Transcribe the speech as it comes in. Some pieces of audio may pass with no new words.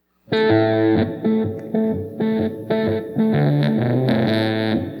Welcome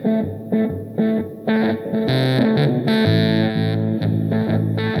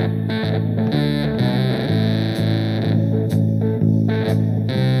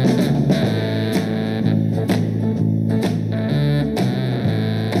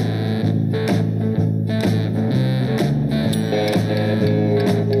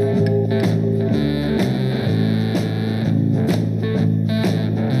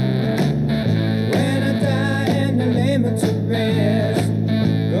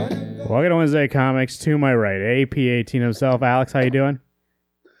to Wednesday Comics. To my right, AP18 himself. Alex, how you doing?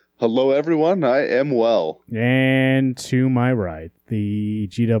 Hello, everyone. I am well. And to my right, the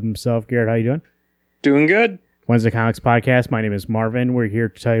GW himself. Garrett, how you doing? Doing good. Wednesday Comics Podcast. My name is Marvin. We're here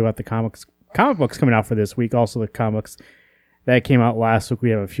to tell you about the comic books coming out for this week. Also, the comics that came out last week. We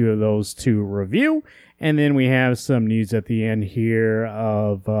have a few of those to review. And then we have some news at the end here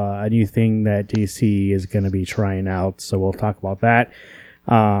of a new thing that DC is going to be trying out. So we'll talk about that.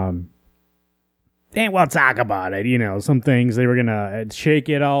 And we'll talk about it. You know, some things they were going to shake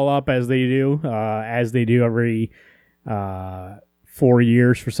it all up as they do every 4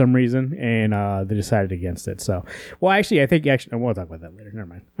 years for some reason. And they decided against it. So, well, I think we'll talk about that later. Never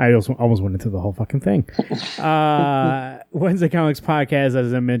mind. I almost went into the whole fucking thing. Wednesday Comics Podcast,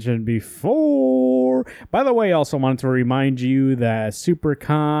 as I mentioned before. By the way, also wanted to remind you that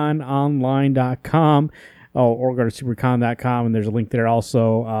supercononline.com or go to supercon.com, and there's a link there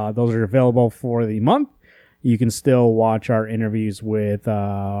also. Those are available for the month. You can still watch our interviews with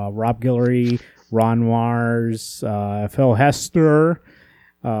Rob Guillory, Ron Mars, Phil Hester,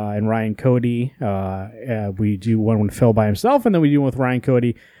 and Ryan Cody. We do one with Phil by himself, and then we do one with Ryan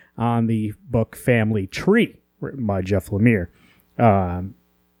Cody on the book Family Tree by Jeff Lemire.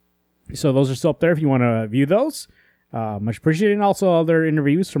 So those are still up there if you want to view those. Much appreciated. And also other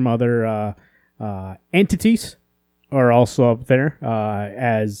interviews from other entities are also up there,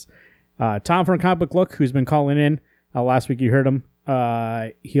 as Tom from Comic Book Look, who's been calling in. Last week you heard him.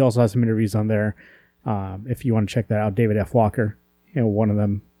 He also has some interviews on there. If you want to check that out, David F. Walker, one of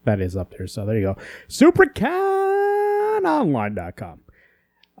them that is up there. So there you go. supercononline.com.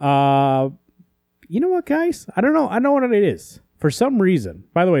 You know what, guys? I don't know what it is. For some reason,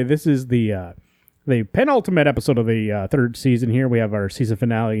 by the way, this is the penultimate episode of the third season here. We have our season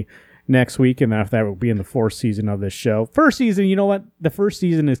finale next week, and then after that we'll be in the fourth season of this show. First season, you know what? The first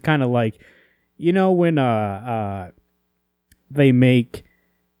season is kind of like, when they make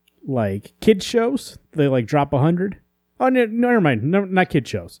like kid shows, they like drop 100. Oh, no, never mind. No, not kid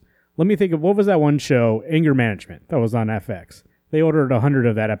shows. Let me think of, what was that one show? Anger Management. That was on FX. They ordered 100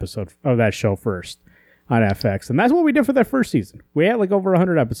 of that episode of that show first on FX, and that's what we did for that first season. We had like over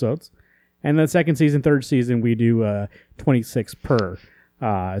 100 episodes, and then second season, third season, we do 26 per.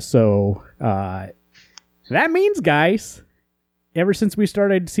 So that means, guys, ever since we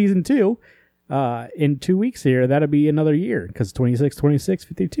started season 2, in 2 weeks here, that'll be another year, because 26, 26,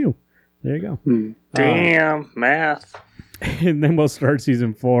 52. There you go. Damn, math. And then we'll start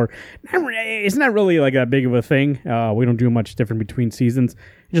season 4. It's not really like that big of a thing. We don't do much different between seasons.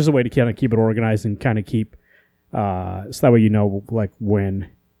 It's just a way to kind of keep it organized and kind of keep, so that way you know, like,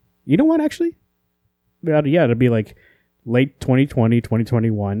 when, you know what, actually? Yeah, it'll be like late 2020,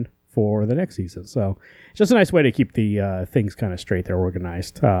 2021 for the next season. So it's just a nice way to keep the things kind of straight. They're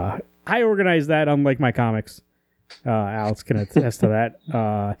organized. I organize that, unlike my comics. Alex can attest to that.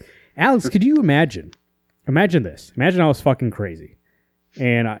 Alex, could you imagine this? Imagine I was fucking crazy.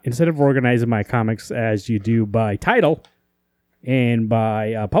 And instead of organizing my comics as you do by title and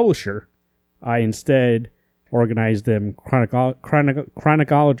by publisher, I instead organized them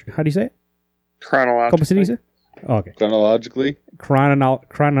chronologically. How do you say it? Chronologically. Oh, okay.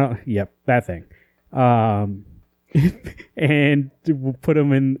 Chronologically? Yep, that thing. And to put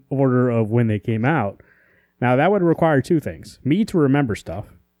them in order of when they came out. Now, that would require two things. Me to remember stuff,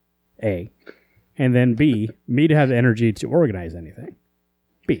 A. And then B, me to have the energy to organize anything,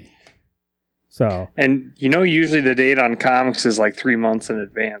 B. So. And usually the date on comics is like 3 months in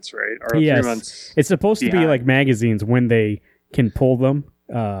advance, right? Or yes. 3 months. It's supposed to be like magazines when they can pull them,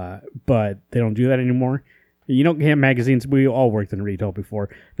 but they don't do that anymore. You don't get magazines. We all worked in retail before.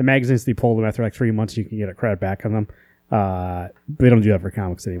 The magazines, they pull them after like 3 months. You can get a credit back on them. They don't do that for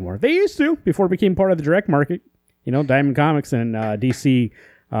comics anymore. They used to before it became part of the direct market. Diamond Comics and DC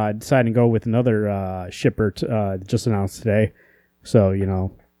decided to go with another shipper just announced today. So,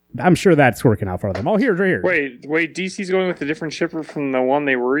 I'm sure that's working out for them. Oh, here's right here. Wait, DC's going with a different shipper from the one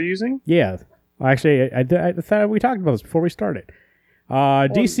they were using? Yeah. Actually, I thought we talked about this before we started.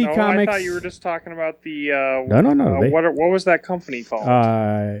 DC no, Comics. I thought you were just talking about the. No. What was that company called?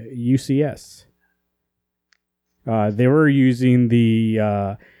 UCS. They were using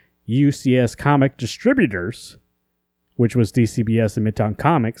the UCS Comic Distributors, which was DCBS and Midtown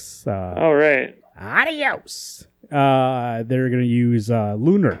Comics. Oh, right. Adios. They're going to use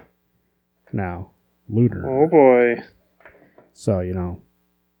Lunar now. Lunar. Oh, boy. So,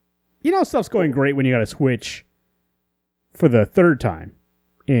 stuff's going great when you got to switch for the third time.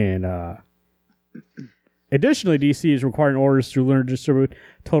 And additionally, DC is requiring orders through Lunar to distribute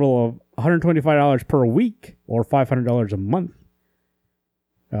a total of $125 per week or $500 a month.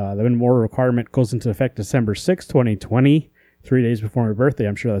 The minimum order requirement goes into effect December 6, 2020, 3 days before my birthday.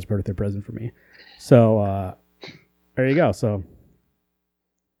 I'm sure that's a birthday present for me. So, there you go. So,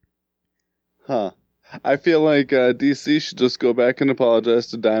 I feel like DC should just go back and apologize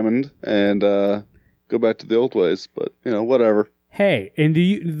to Diamond and go back to the old ways. But whatever. Hey, and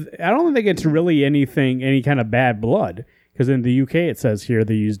I don't think it's really any kind of bad blood, because in the UK it says here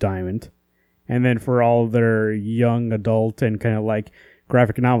they use Diamond, and then for all their young adult and kind of like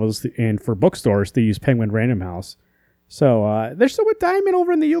graphic novels and for bookstores they use Penguin Random House. So they're still with Diamond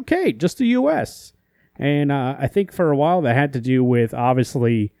over in the UK, just the US. And I think for a while that had to do with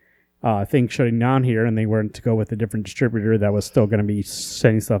obviously things shutting down here, and they went to go with a different distributor that was still going to be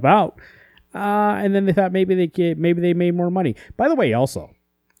sending stuff out. And then they thought maybe they made more money. By the way, also,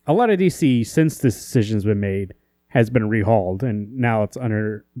 a lot of DC, since this decision's been made, has been rehauled, and now it's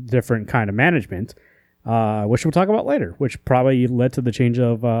under different kind of management, which we'll talk about later, which probably led to the change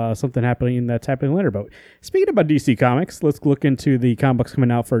of something that's happening later. But speaking about DC Comics, let's look into the comic books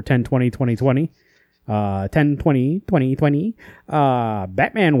coming out for 10/20/2020. 10/20/2020.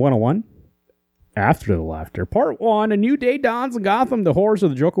 Batman 101. After the Laughter. Part 1. A new day dawns in Gotham. The horrors of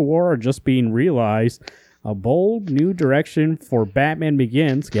the Joker War are just being realized. A bold new direction for Batman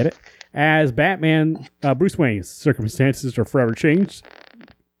begins. Get it? As Batman, Bruce Wayne's circumstances are forever changed.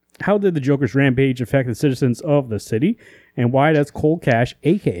 How did the Joker's rampage affect the citizens of the city? And why does Cold Cash,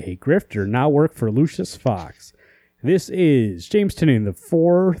 a.k.a. Grifter, now work for Lucius Fox? This is James Tynion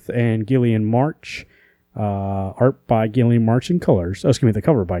IV and Gillian March. Art by Gillian March and colors. The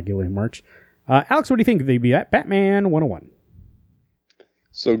cover by Gillian March. Alex, what do you think of the Batman 101?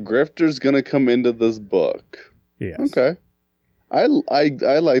 So Grifter's gonna come into this book. Yes. Okay. I like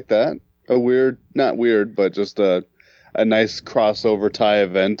that. Not weird, but just a nice crossover tie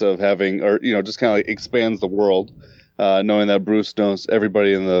event of having, or just kind of like expands the world, knowing that Bruce knows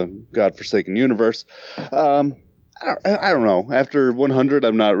everybody in the godforsaken universe. I don't know. After 100,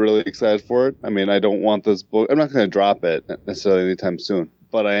 I'm not really excited for it. I mean, I don't want this book. I'm not going to drop it necessarily anytime soon.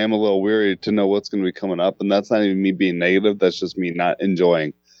 But I am a little weary to know what's going to be coming up, and that's not even me being negative. That's just me not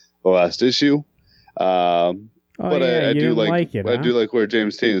enjoying the last issue. I do like it. I do like where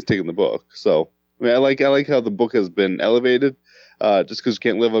James Tynion is taking the book. So I mean, I like how the book has been elevated. Just because you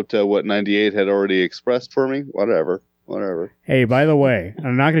can't live up to what 98 had already expressed for me, whatever. Hey, by the way,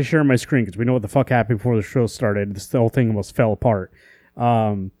 I'm not going to share my screen because we know what the fuck happened before the show started. This whole thing almost fell apart.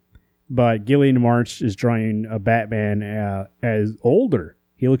 But Gillian March is drawing a Batman as older.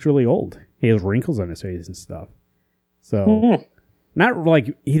 He looks really old. He has wrinkles on his face and stuff. So, not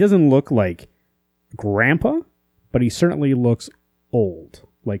like, he doesn't look like Grandpa, but he certainly looks old.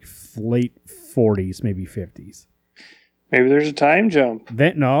 Like late 40s, maybe 50s. Maybe there's a time jump.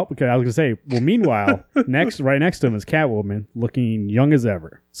 No, because I was going to say, well, meanwhile, right next to him is Catwoman, looking young as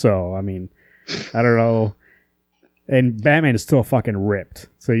ever. So, I mean, I don't know. And Batman is still fucking ripped.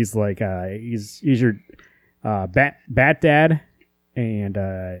 So he's like, he's your Bat Dad. And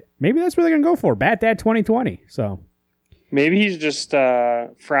maybe that's what they're going to go for. Bat Dad 2020. So maybe he's just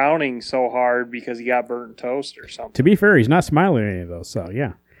frowning so hard because he got burnt toast or something. To be fair, he's not smiling at any of those. So,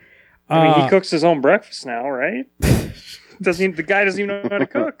 yeah. I mean, he cooks his own breakfast now, right? The guy doesn't even know how to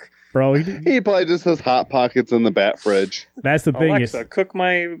cook. Bro, he probably just has Hot Pockets in the Bat fridge. That's the thing. Alexa, cook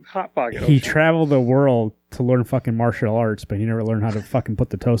my Hot Pocket. He traveled the world to learn fucking martial arts, but he never learned how to fucking put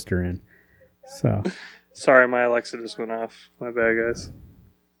the toaster in. So... Sorry, my Alexa just went off. My bad, guys.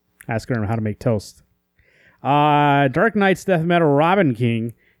 Ask her how to make toast. Dark Knight's Death Metal Robin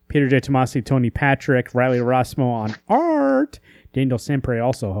King. Peter J. Tomasi, Tony Patrick, Riley Rossmo on art. Daniel Sempre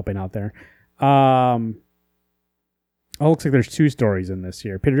also helping out there. Looks like there's two stories in this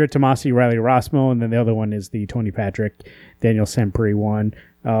here. Peter J. Tomasi, Riley Rossmo, and then the other one is the Tony Patrick, Daniel Sempre one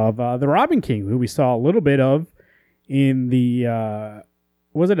of the Robin King, who we saw a little bit of in the...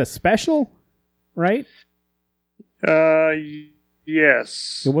 was it a special? Right?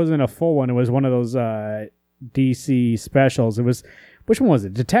 Yes. It wasn't a full one. It was one of those DC specials. It was, which one was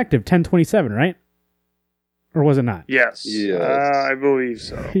it? Detective 1027, right? Or was it not? Yes. Yes. I believe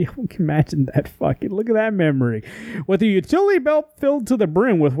so. You can imagine that fucking. Look at that memory. With a utility belt filled to the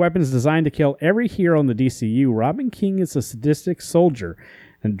brim with weapons designed to kill every hero in the DCU, Robin King is a sadistic soldier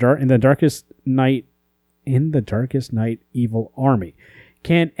in the darkest night evil army.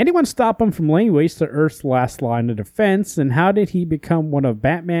 Can anyone stop him from laying waste to Earth's last line of defense? And how did he become one of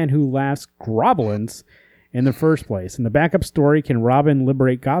Batman Who Laughs Groblins in the first place? In the backup story, can Robin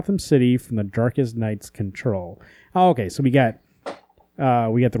liberate Gotham City from the Darkest Knight's control? Oh, okay, so we got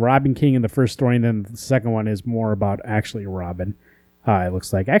the Robin King in the first story, and then the second one is more about actually Robin. It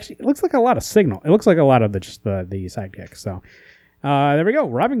looks like a lot of Signal. It looks like a lot of the sidekicks. So there we go,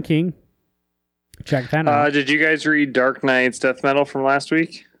 Robin King. Check that out. Did you guys read Dark Knight's Death Metal from last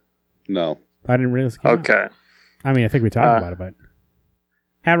week? No. I didn't realize. Okay. I mean, I think we talked about it, but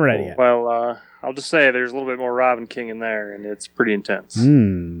haven't read it yet. Well, I'll just say there's a little bit more Robin King in there, and it's pretty intense.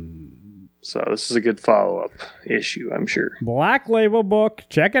 So this is a good follow-up issue, I'm sure. Black Label book.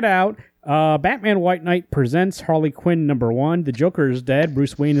 Check it out. Batman White Knight presents Harley Quinn #1. The Joker is dead.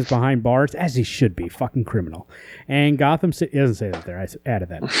 Bruce Wayne is behind bars, as he should be. Fucking criminal. And Gotham City... It doesn't say that there. I added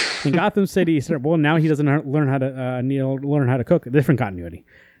that. In Gotham City... Well, now he doesn't learn how to cook. A different continuity.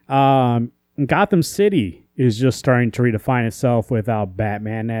 Gotham City is just starting to redefine itself without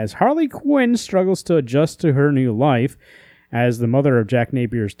Batman, as Harley Quinn struggles to adjust to her new life as the mother of Jack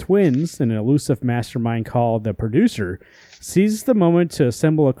Napier's twins, an elusive mastermind called the Producer, seizes the moment to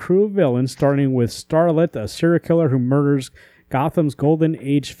assemble a crew of villains, starting with Starlet, a serial killer who murders Gotham's golden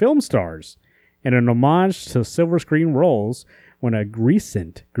age film stars. In an homage to silver screen roles, when a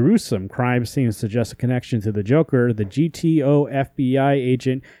recent, gruesome crime scene suggests a connection to the Joker, the GTO FBI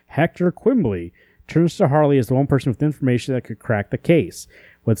agent Hector Quimbley turns to Harley as the one person with information that could crack the case.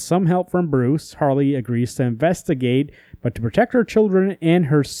 With some help from Bruce, Harley agrees to investigate, but to protect her children and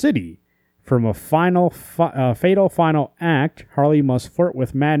her city from a fatal final act, Harley must flirt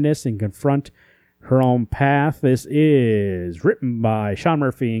with madness and confront her own path. This is written by Sean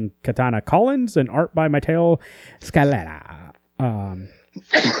Murphy and Katana Collins and art by Matteo Scaletta.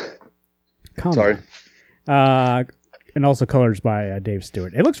 Sorry. And also colors by Dave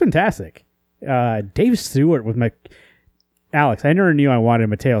Stewart. It looks fantastic. Dave Stewart with Alex, I never knew I wanted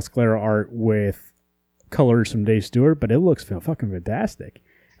Matteo Scalera art with colors from Dave Stewart, but it looks fucking fantastic.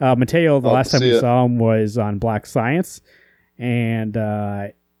 Matteo, the last time we saw him was on Black Science, and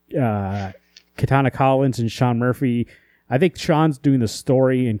Katana Collins and Sean Murphy. I think Sean's doing the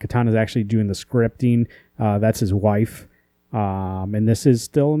story, and Katana's actually doing the scripting. That's his wife. And this is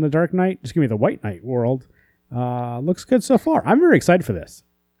still in the Dark Knight. Just give me the White Knight world. Looks good so far. I'm very excited for this.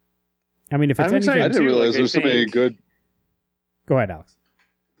 I mean, if it's anything... I didn't realize there's so many good... Go ahead, Alex.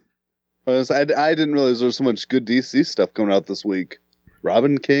 I didn't realize there was so much good DC stuff coming out this week.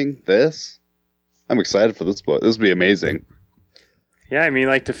 Robin King, this. I'm excited for this book. This will be amazing. Yeah, I mean,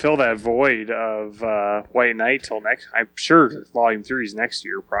 like, to fill that void of White Knight till next... I'm sure Volume 3 is next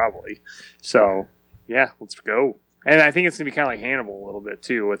year, probably. So, yeah, let's go. And I think it's going to be kind of like Hannibal a little bit,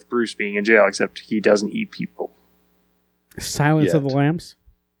 too, with Bruce being in jail, except he doesn't eat people. Silence of the Lambs?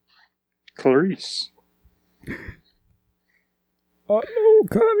 Clarice. Oh,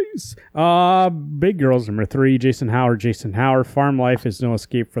 Clarice. Big Girls #3, Jason Howard. Farm life is no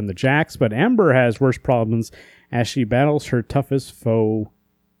escape from the Jacks, but Amber has worse problems as she battles her toughest foe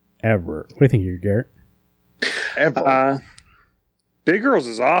ever. What do you think here, Garrett? Ever. Big Girls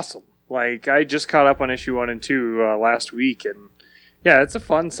is awesome. Like, I just caught up on issue 1 and 2 last week, and yeah, it's a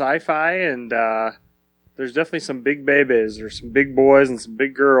fun sci-fi, and there's definitely some big babies or some big boys and some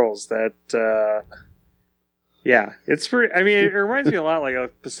big girls that, yeah, it's pretty. I mean, it reminds me a lot like a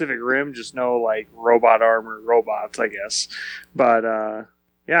Pacific Rim, just no like robot armor robots, I guess. But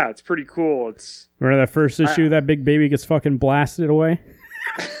yeah, it's pretty cool. It's remember that first issue that big baby gets fucking blasted away.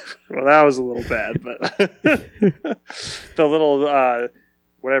 Well, that was a little bad, but the little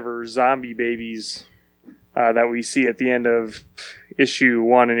whatever zombie babies that we see at the end of issue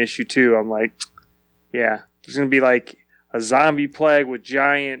 1 and issue 2, I'm like, yeah, there's gonna be like a zombie plague with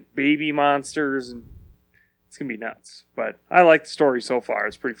giant baby monsters, and it's going to be nuts. But I like the story so far.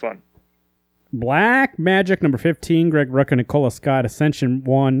 It's pretty fun. Black Magic #15, Greg Rucka and Nicola Scott, Ascension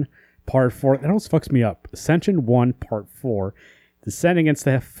 1, Part 4. That always fucks me up. Ascension 1, Part 4. Descend against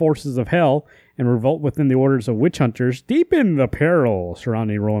the forces of hell and revolt within the orders of witch hunters, deepen the peril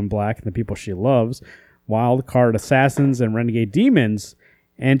surrounding Rowan Black and the people she loves. Wild card assassins and renegade demons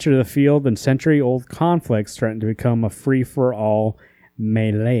enter the field, and century-old conflicts threaten to become a free-for-all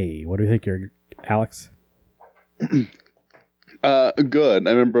melee. What do you think here, Alex? Good. I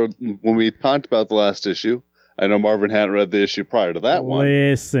remember when we talked about the last issue. I know Marvin hadn't read the issue prior to that one.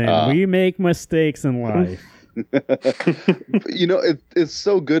 Listen, we make mistakes in life. It's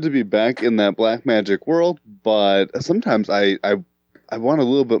so good to be back in that black magic world, but sometimes I want a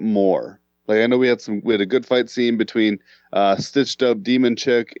little bit more. Like, I know we had a good fight scene between Stitched Up Demon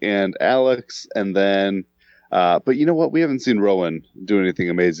Chick and Alex, and then but you know what? We haven't seen Rowan do anything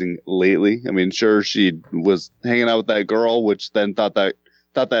amazing lately. I mean, sure, she was hanging out with that girl, which then thought that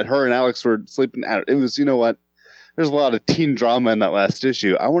her and Alex were sleeping. It was, you know what? There's a lot of teen drama in that last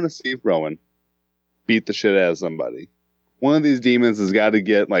issue. I want to see Rowan beat the shit out of somebody. One of these demons has got to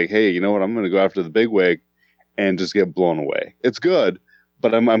get like, hey, you know what? I'm going to go after the bigwig and just get blown away. It's good,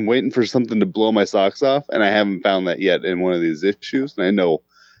 but I'm waiting for something to blow my socks off, and I haven't found that yet in one of these issues. And I know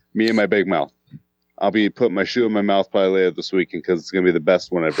me and my big mouth. I'll be putting my shoe in my mouth probably later this weekend because it's going to be the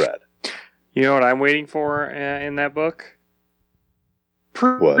best one I've read. You know what I'm waiting for in that book?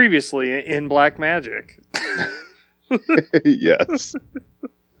 What? Previously in Black Magic. Yes.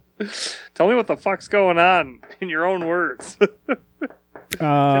 Tell me what the fuck's going on in your own words.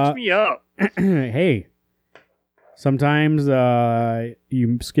 Catch me up. Hey, sometimes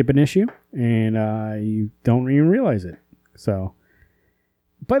you skip an issue and you don't even realize it. So,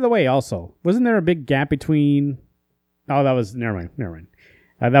 by the way, also, wasn't there a big gap between? Oh, that was never mind.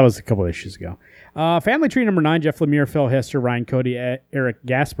 That was a couple issues ago. Family Tree number 9, Jeff Lemire, Phil Hester, Ryan Cody, Eric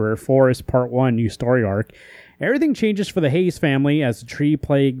Gasper, Forest Part 1, new story arc. Everything changes for the Hayes family as the tree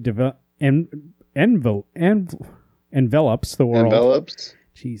plague envelops the world.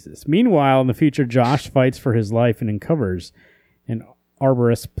 Jesus. Meanwhile, in the future, Josh fights for his life and uncovers an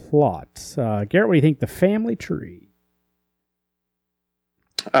arborist plot. Garrett, what do you think? The Family Tree.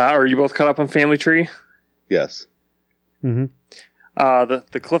 Are you both caught up on Family Tree? Yes. Mm-hmm.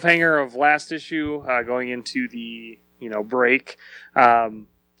 The cliffhanger of last issue going into the break.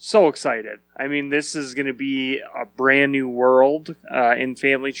 So excited. I mean, this is going to be a brand new world in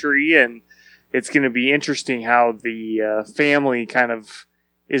Family Tree, and it's going to be interesting how the family kind of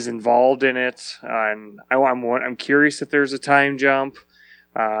is involved in it. And I'm curious if there's a time jump.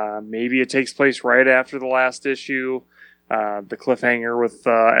 Maybe it takes place right after the last issue. The cliffhanger with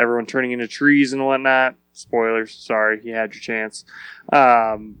everyone turning into trees and whatnot. Spoilers. Sorry, you had your chance.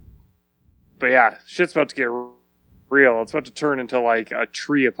 But yeah, shit's about to get real. It's about to turn into like a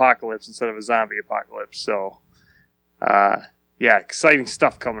tree apocalypse instead of a zombie apocalypse. So, yeah, exciting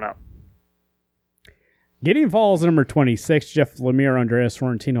stuff coming up. Gideon Falls number 26, Jeff Lemire, Andreas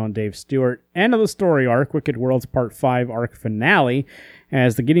Sorrentino, and Dave Stewart. End of the story arc, Wicked Worlds Part 5 arc finale.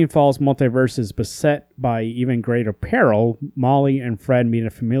 As the Gideon Falls multiverse is beset by even greater peril, Molly and Fred meet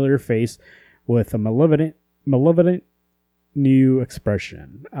a familiar face with a malevolent new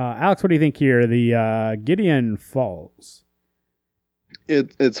expression. Alex, what do you think here? The Gideon Falls.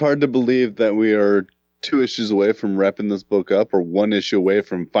 It's hard to believe that we are 2 issues away from wrapping this book up, or 1 issue away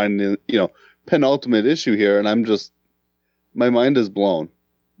from finding, penultimate issue here, and my mind is blown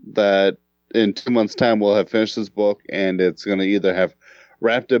that in 2 months' time we'll have finished this book, and it's going to either have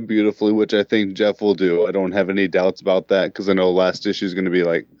wrapped up beautifully, which I think Jeff will do. I don't have any doubts about that, because I know last issue is going to be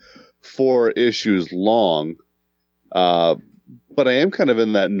like 4 issues long. But I am kind of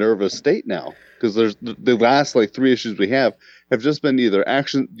in that nervous state now, because there's the last like 3 issues we have just been either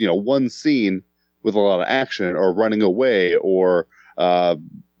action, one scene with a lot of action, or running away, or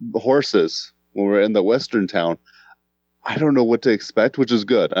horses when we're in the western town. I don't know what to expect, which is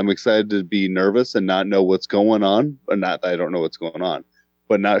good. I'm excited to be nervous and not know what's going on, or not that I don't know what's going on,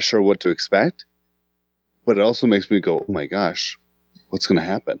 but not sure what to expect. But it also makes me go, oh my gosh, what's going to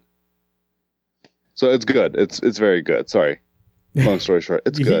happen? So it's good. It's very good. Sorry. Long story short,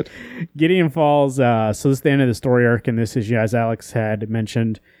 it's good. Gideon Falls. So this is the end of the story arc in this issue, as Alex had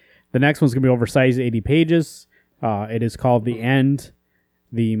mentioned. The next one's going to be oversized, 80 pages. It is called The End,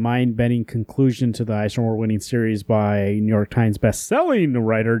 the mind-bending conclusion to the Eisner Award-winning series by New York Times best-selling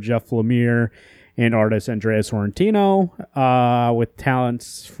writer Jeff Lemire and artist Andreas Sorrentino, with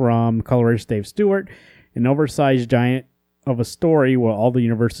talents from colorist Dave Stewart. An oversized giant of a story where all the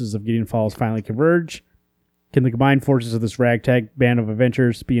universes of Gideon Falls finally converge. Can the combined forces of this ragtag band of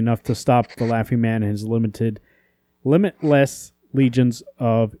adventurers be enough to stop the Laughing Man and his limitless legions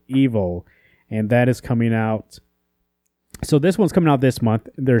of evil? And that is coming out. So this one's coming out this month.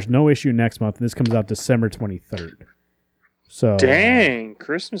 There's no issue next month. And this comes out December 23rd. So dang,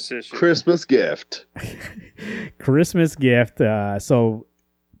 Christmas issue. Christmas gift. Christmas gift. So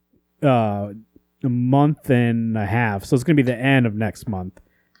a month and a half. So it's going to be the end of next month.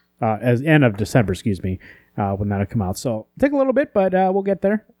 As end of December, excuse me, when that'll come out. So take a little bit, but we'll get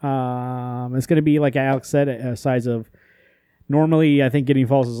there. It's going to be, like Alex said, a size of, normally I think Gideon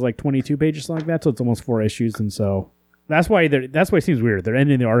Falls is like 22 pages, something like that. So it's almost 4 issues, and so that's why it seems weird. They're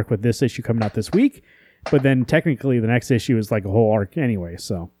ending the arc with this issue coming out this week, but then technically the next issue is like a whole arc anyway.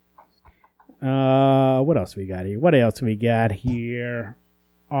 So, what else we got here?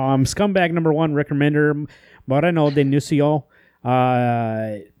 Scumbag number 1, Rick Remender, Moreno de Nucio.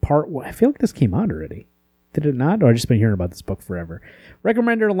 Part 1. I feel like this came out already. Did it not? Or I've just been hearing about this book forever. Rick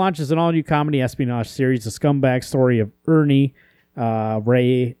Remender launches an all-new comedy espionage series, the Scumbag story of Ernie,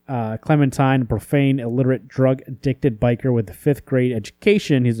 Ray, Clementine, a profane, illiterate, drug-addicted biker with a 5th grade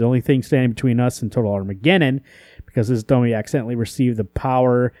education. He's the only thing standing between us and total Armageddon because his dummy accidentally received the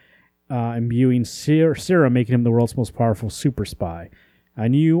power imbuing serum, making him the world's most powerful super spy. A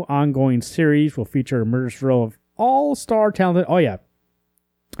new ongoing series will feature a murderous row of all-star talented... Oh, yeah.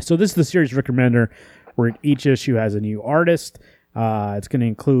 So this is the series Rick Remender, where each issue has a new artist. It's going to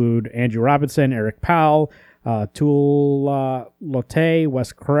include Andrew Robinson, Eric Powell, Tul Lotte,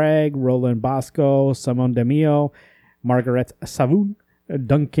 Wes Craig, Roland Bosco, Simon Demio, Margaret Savoon,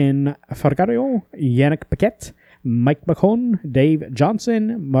 Duncan Fergario, Yannick Paquette, Mike McCone, Dave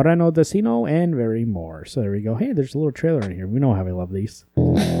Johnson, Moreno Decino, and very more. So there we go. Hey, there's a little trailer in here. We know how we love these.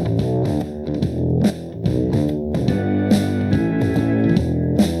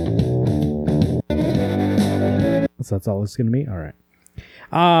 So that's all it's going to be? All right.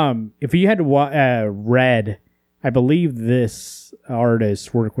 If you had to read, I believe this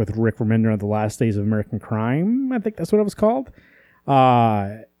artist worked with Rick Remender on The Last Days of American Crime. I think that's what it was called.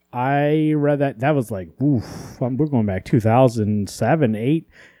 I read that. That was like, oof, we're going back 2007, 8.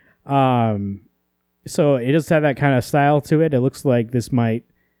 So it does have that kind of style to it. It looks like this might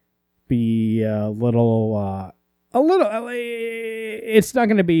be a little, it's not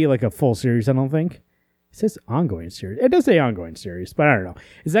going to be like a full series, I don't think. It says ongoing series. It does say ongoing series, but I don't know.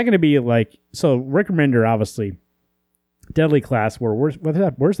 Is that going to be like, so Rick Remender, obviously, Deadly Class, where's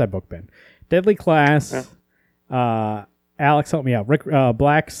that book been? Deadly Class, Alex, help me out.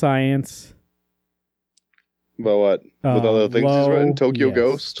 Black Science. About what? With other things he's written? Tokyo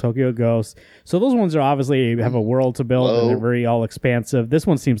Ghost? Tokyo Ghost. So those ones are obviously have a world to build, and they're very all expansive. This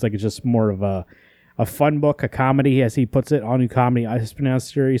one seems like it's just more of a fun book, a comedy, as he puts it, all new comedy espionage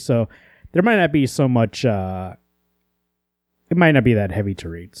series. So there might not be so much, it might not be that heavy to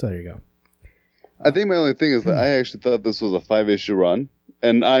read. So there you go. I think my only thing is that I actually thought this was a 5-issue run.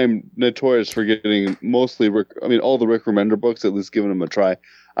 And I'm notorious for getting mostly all the Rick Remender books, at least giving them a try.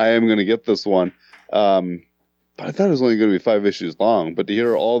 I am going to get this one. But I thought it was only going to be 5 issues long. But to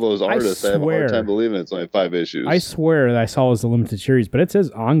hear all those artists, I have a hard time believing it's only 5 issues. I swear that I saw it as a limited series, but it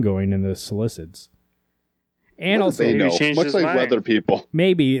says ongoing in the solicits. And also, they know, much like Weather People.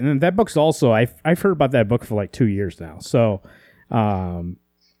 Maybe, and that book's also I've heard about that book for like 2 years now. So,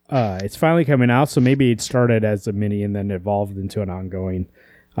 it's finally coming out. So maybe it started as a mini and then evolved into an ongoing.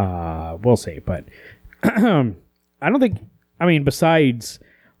 We'll see, but I don't think. I mean, besides,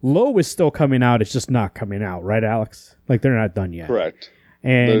 Low is still coming out. It's just not coming out, right, Alex? Like they're not done yet. Correct.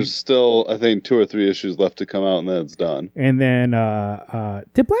 And there's still, I think, 2 or 3 issues left to come out, and then it's done. And then,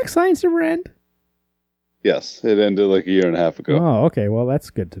 did Black Science ever end? Yes, it ended like a year and a half ago. Oh, okay. Well,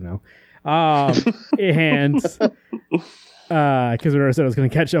 that's good to know. And because I said I was going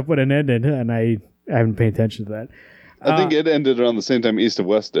to catch up when it ended, and I haven't paid attention to that. I think it ended around the same time East of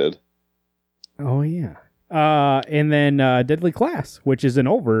West did. Oh yeah. And then Deadly Class, which isn't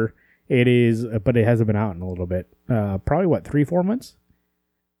over. It is, but it hasn't been out in a little bit. Probably 3-4 months.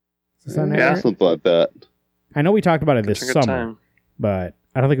 Yeah, something like that. I know we talked about it this summer, but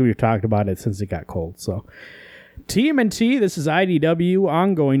I don't think we've talked about it since it got cold. So, TMNT, this is IDW,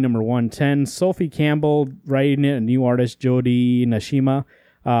 ongoing number 110. Sophie Campbell writing it, a new artist, Jody Nashima,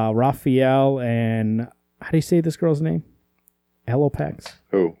 Raphael, and how do you say this girl's name? Alopex.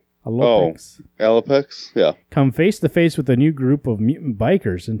 Who? Alopex. Oh, Alopex? Yeah. Come face to face with a new group of mutant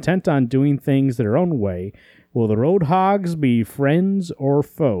bikers intent on doing things their own way. Will the Road Hogs be friends or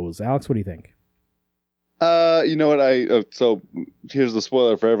foes? Alex, what do you think? You know what? So here's the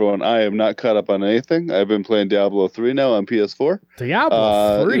spoiler for everyone. I am not caught up on anything. I've been playing Diablo 3 now on PS4.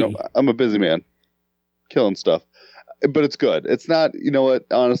 Diablo 3? I'm a busy man. Killing stuff. But it's good. It's not, you know what?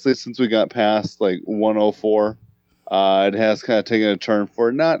 Honestly, since we got past 104, it has kind of taken a turn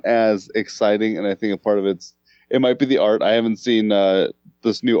for not as exciting. And I think a part of it might be the art. I haven't seen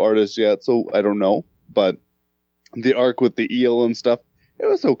this new artist yet, so I don't know. But the arc with the eel and stuff, it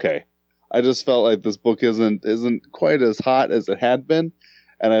was okay. I just felt like this book isn't quite as hot as it had been,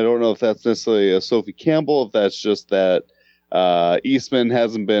 and I don't know if that's necessarily a Sophie Campbell, if that's just that Eastman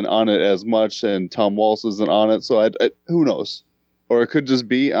hasn't been on it as much and Tom Waltz isn't on it. So who knows? Or it could just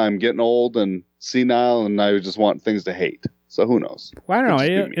be I'm getting old and senile, and I just want things to hate. So who knows? Well, I don't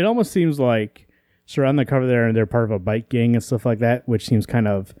know. It almost seems like on the cover there, and they're part of a bike gang and stuff like that, which seems kind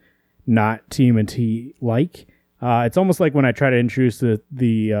of not TMNT like. It's almost like when I try to introduce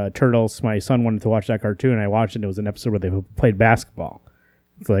the Turtles. My son wanted to watch that cartoon. I watched it. And it was an episode where they played basketball.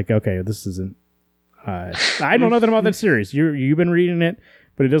 It's like, okay, this isn't. I know nothing about that series. You've been reading it,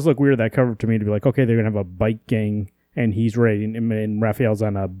 but it does look weird, that cover to me, to be like, okay, they're gonna have a bike gang, and he's riding, and Raphael's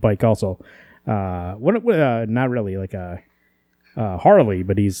on a bike also. Not really like a Harley,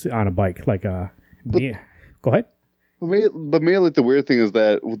 but he's on a bike. Like go ahead. But maybe like the weird thing is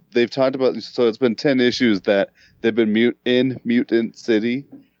that they've talked about, so it's been 10 issues that they've been in Mutant City,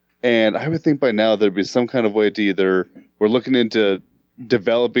 and I would think by now there'd be some kind of way to either we're looking into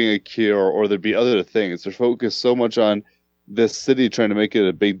developing a cure, or there'd be other things. They're focused so much on this city trying to make it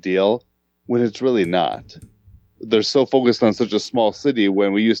a big deal when it's really not. They're so focused on such a small city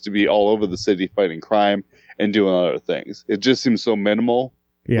when we used to be all over the city fighting crime and doing other things. It just seems so minimal.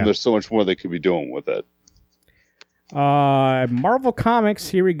 Yeah. When there's so much more they could be doing with it. Marvel Comics,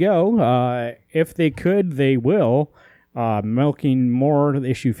 here we go. If they could, they will. Milking more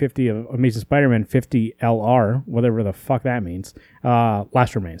issue 50 of Amazing Spider-Man 50 LR, whatever the fuck that means.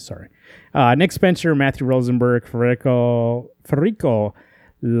 Last Remains, sorry. Nick Spencer, Matthew Rosenberg, Federico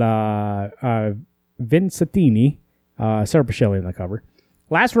Vincentini, Sarah Pichelli on the cover.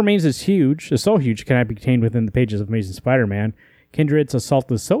 Last Remains is huge. It's so huge it cannot be contained within the pages of Amazing Spider-Man. Kindred's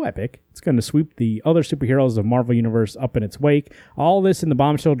assault is so epic, it's going to sweep the other superheroes of Marvel Universe up in its wake. All this in the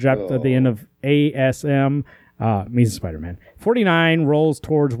bombshell dropped at the end of ASM, Amazing Spider-Man. 49 rolls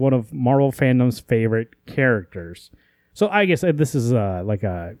towards one of Marvel fandom's favorite characters. So I guess this is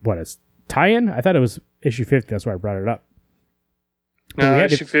it's tie-in? I thought it was issue 50, that's why I brought it up.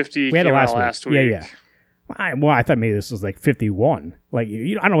 Issue 50 came out last week. Yeah. I thought maybe this was like 51. Like,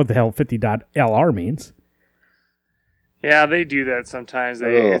 I don't know what the hell 50.LR means. Yeah, they do that sometimes.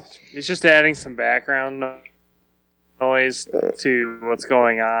 It's just adding some background noise to what's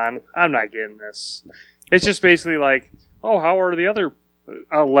going on. I'm not getting this. It's just basically like, oh, how are the other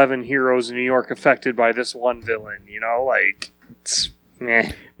 11 heroes in New York affected by this one villain? It's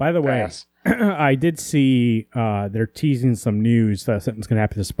By the way, I did see they're teasing some news that something's going to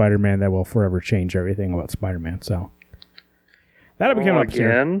happen to Spider-Man that will forever change everything about Spider-Man. So that'll be coming up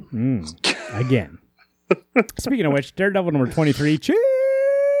soon. Again. Speaking of which, Daredevil number 23, Chip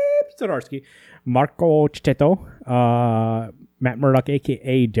Zdarsky, Marco Checchetto, Matt Murdock,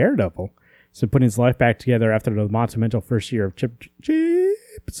 a.k.a. Daredevil, so putting his life back together after the monumental first year of Chip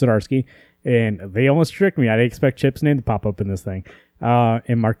Zdarsky, and they almost tricked me. I didn't expect Chip's name to pop up in this thing.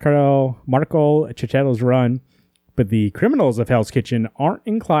 And Marco Cecchetto's run, but the criminals of Hell's Kitchen aren't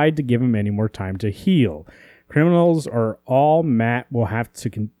inclined to give him any more time to heal. Criminals are all Matt will have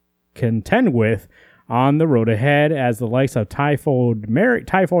to contend with on the road ahead, as the likes of Typhoid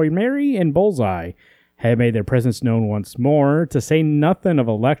Mary and Bullseye have made their presence known once more, to say nothing of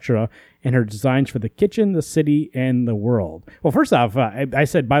Elektra and her designs for the kitchen, the city, and the world. Well, first off, I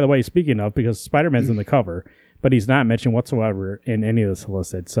said, by the way, speaking of, because Spider-Man's in the cover, but he's not mentioned whatsoever in any of the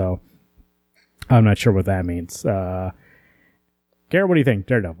solicit, so I'm not sure what that means. Garrett, what do you think,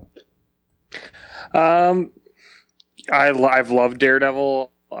 Daredevil? I've loved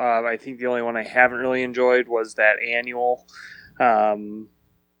Daredevil. I think the only one I haven't really enjoyed was that annual.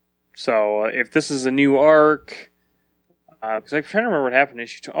 So if this is a new arc, because I'm trying to remember what happened in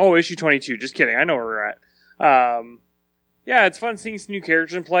issue 22. Just kidding. I know where we're at. Yeah, it's fun seeing some new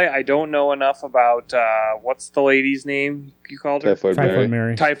characters in play. I don't know enough about what's the lady's name you called her? Typhoid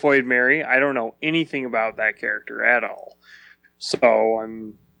Mary. Typhoid Mary. I don't know anything about that character at all. So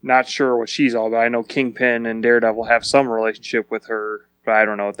I'm not sure what she's all about. I know Kingpin and Daredevil have some relationship with her, but I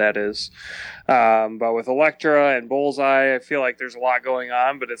don't know what that is. But with Elektra and Bullseye, I feel like there's a lot going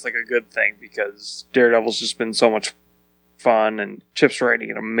on, but it's like a good thing because Daredevil's just been so much fun, and Chip's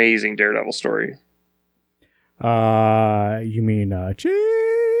writing an amazing Daredevil story. You mean Chip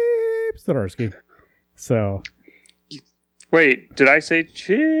Zdarsky? So, wait, did I say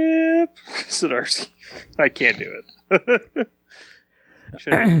Chip Zdarsky? I can't do it.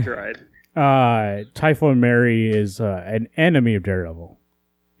 Should have tried. Typhoid Mary is an enemy of Daredevil,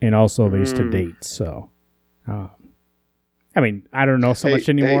 and also leads to dates. So, I mean, I don't know so much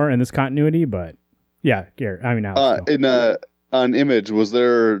anymore in this continuity, but yeah, Garrett. I mean, Alex, on Image, was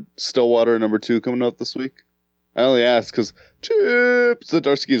there Stillwater number 2 coming out this week? I only asked because Chip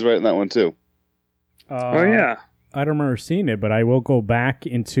Zdarsky's writing that one too. Oh yeah, I don't remember seeing it, but I will go back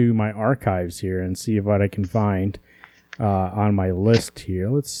into my archives here and see what I can find on my list here.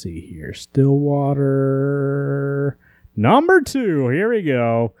 Let's see here, Stillwater number 2. Here we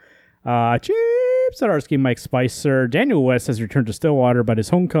go. Chip Chip Zdarsky, Mike Spicer. Daniel West has returned to Stillwater, but his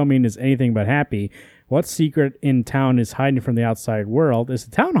homecoming is anything but happy. What secret in town is hiding from the outside world? Is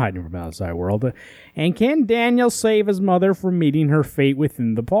the town hiding from the outside world? And can Daniel save his mother from meeting her fate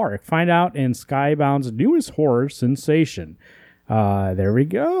within the park? Find out in Skybound's newest horror sensation. There we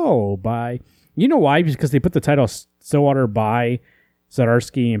go. You know why? Because they put the title Stillwater by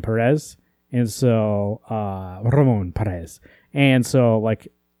Zdarsky and Perez. And so, Ramon Perez. And so, like,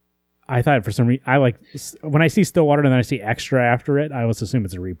 I thought for some reason, when I see Stillwater and then I see extra after it, I always assume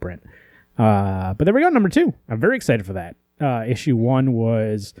it's a reprint. But there we go, number 2. I'm very excited for that. Issue 1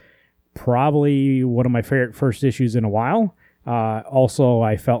 was probably one of my favorite first issues in a while. Also,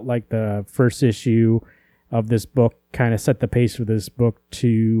 I felt like the first issue of this book kind of set the pace for this book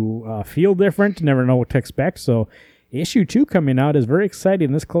to feel different, never know what to expect. So issue 2 coming out is very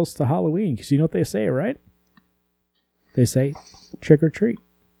exciting this close to Halloween, because you know what they say, right? They say trick or treat.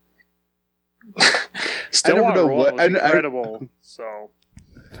 Stillwater was incredible.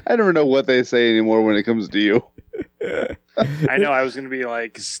 I never know what they say anymore when it comes to you. I know. I was going to be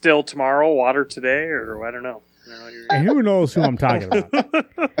like, still tomorrow, water today, or I don't know. And who knows who I'm talking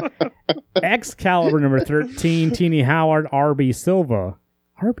about? Excalibur number 13, Teeny Howard, R.B. Silva.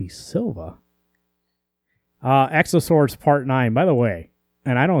 R.B. Silva? Exoswords Part 9, by the way,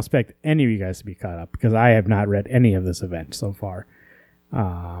 and I don't expect any of you guys to be caught up because I have not read any of this event so far.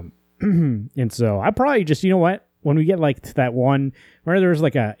 And so I probably just, you know what? When we get like to that one where there's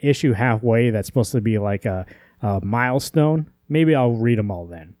like a issue halfway that's supposed to be like a milestone, maybe I'll read them all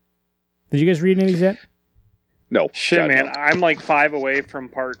then. Did you guys read any of these yet? No. Shit, man. No. I'm like 5 away from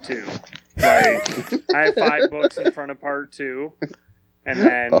part 2. Like, I have 5 books in front of part 2. And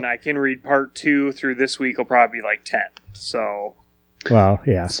then I can read part 2 through this week will probably be like 10. So, well,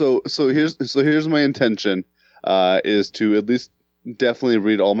 yeah. So here's my intention is to at least definitely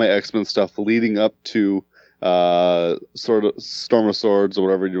read all my X-Men stuff leading up to sort of Storm of Swords or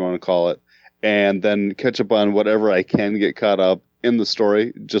whatever you want to call it, and then catch up on whatever I can get caught up in the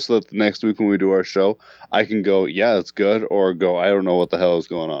story, just so that the next week when we do our show, I can go, yeah, it's good, or go, I don't know what the hell is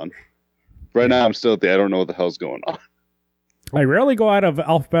going on. Right now, I'm still at the I don't know what the hell's going on. I rarely go out of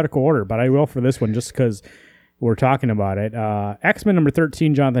alphabetical order, but I will for this one just because we're talking about it. X-Men number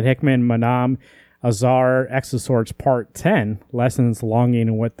 13, Jonathan Hickman, Madame Azar, Exoswords Part 10, Lessons Longing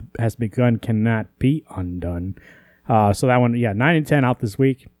and What Has Begun Cannot Be Undone. So that one, 9 and 10 out this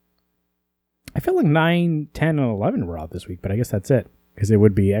week. I feel like 9, 10, and 11 were out this week, but I guess that's it because it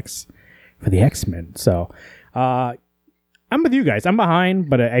would be X for the X-Men. So I'm with you guys. I'm behind,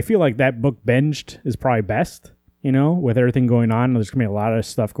 but I feel like that book binged is probably best. You know, with everything going on, there's going to be a lot of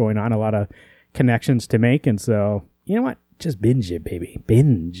stuff going on, a lot of connections to make. And so, you know what? Just binge it, baby.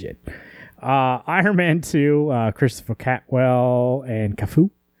 Binge it. Iron Man 2, Christopher Catwell and Cafu.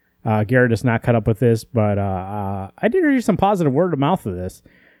 Garrett is not caught up with this, but I did hear some positive word of mouth of this.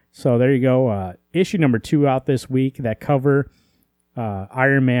 So there you go. Issue number 2 out this week. That cover,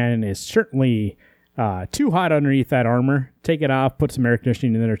 Iron Man is certainly too hot underneath that armor. Take it off. Put some air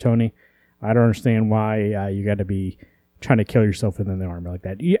conditioning in there, Tony. I don't understand why you got to be trying to kill yourself within the armor like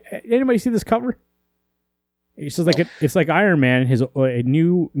that. Anybody see this cover? It's just like it's like Iron Man, his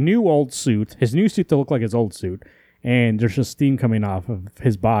new old suit, his new suit to look like his old suit, and there's just steam coming off of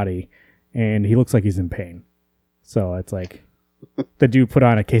his body, and he looks like he's in pain. So it's like the dude put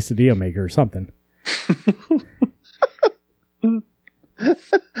on a quesadilla maker or something.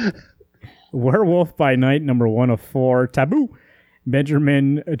 Werewolf by Night, number 1 of 4, Taboo.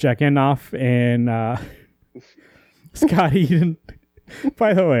 Benjamin Jakanoff and Scott Eden.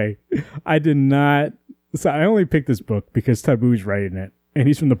 By the way, I did not. So I only picked this book because Taboo's writing it, and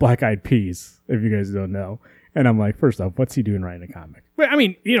he's from the Black Eyed Peas. If you guys don't know, and I'm like, first off, what's he doing writing a comic? But I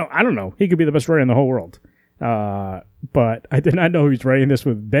mean, I don't know. He could be the best writer in the whole world. But I did not know he's writing this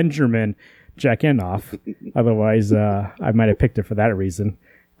with Benjamin Jakanoff. Otherwise, I might have picked it for that reason.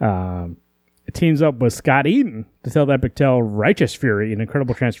 It teams up with Scott Eden to tell the epic tale Righteous Fury, an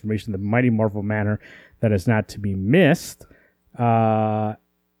incredible transformation of the mighty Marvel manner that is not to be missed.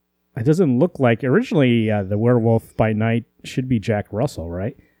 It doesn't look like originally the Werewolf by Night should be Jack Russell,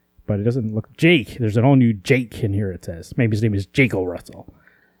 right? But it doesn't look Jake. There's an all new Jake in here. It says maybe his name is Jaco Russell.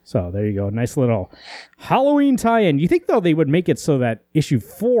 So there you go, nice little Halloween tie-in. You think though they would make it so that issue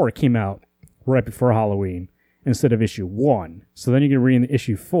 4 came out right before Halloween instead of issue 1? So then you can read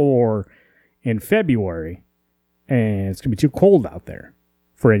issue 4 in February, and it's going to be too cold out there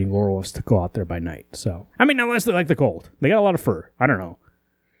for any werewolves to go out there by night. So, I mean, unless they like the cold. They got a lot of fur. I don't know.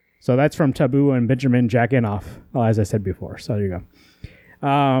 So that's from Taboo and Benjamin Jakanoff, as I said before. So there you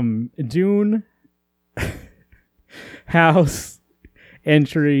go. Dune House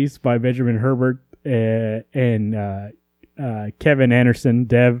entries by Benjamin Herbert. and Kevin Anderson,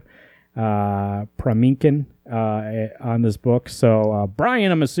 Dev Praminkin on this book. So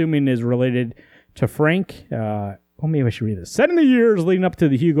Brian, I'm assuming, is related to Frank. Maybe I should read this. Set in the years leading up to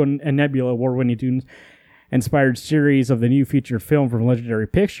the Hugo and Nebula award-winning Dune-inspired series of the new feature film from Legendary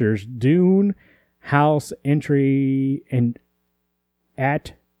Pictures, Dune House Entry and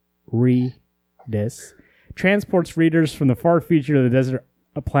Atreides transports readers from the far future to the desert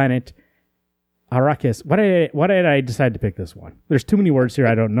planet Arrakis. Why did I decide to pick this one? There's too many words here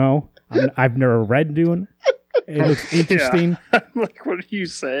I don't know. I've never read Dune. It looks interesting. Yeah. Like, what are you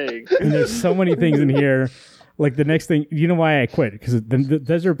saying? And there's so many things in here. Like the next thing, you know why I quit? Because the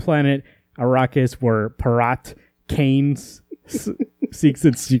desert planet Arrakis, where Parat Canes seeks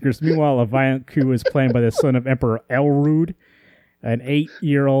its secrets. Meanwhile, a violent coup is planned by the son of Emperor Elrond, an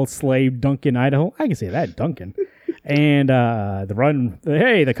 8-year-old slave, Duncan, Idaho. I can say that, Duncan. And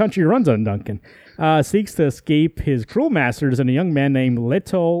the country runs on Duncan. Seeks to escape his cruel masters, and a young man named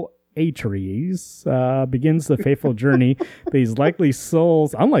Leto Atreides begins the fateful journey. These unlikely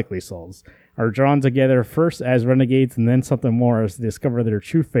souls are drawn together first as renegades and then something more as they discover their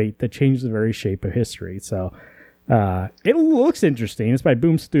true fate that changed the very shape of history. So it looks interesting. It's by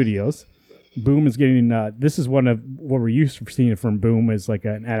Boom Studios. Boom is getting this is one of what we're used to seeing from Boom is like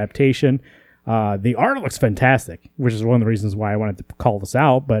an adaptation. The art looks fantastic, which is one of the reasons why I wanted to call this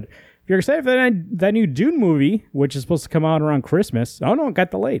out. But if you're excited for that new Dune movie, which is supposed to come out around Christmas, it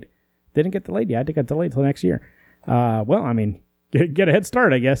got delayed. Didn't get delayed yet. It got delayed till next year. Get a head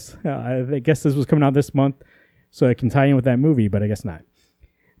start, I guess. I guess this was coming out this month, so it can tie in with that movie, but I guess not.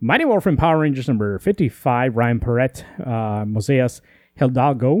 Mighty Morphin Power Rangers number 55, Ryan Perret, Moises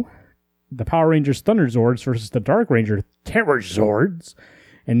Hidalgo. The Power Rangers Thunder Zords versus the Dark Ranger Terror Zords.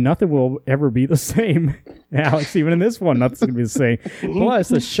 And nothing will ever be the same. Alex, even in this one, nothing's going to be the same. Plus,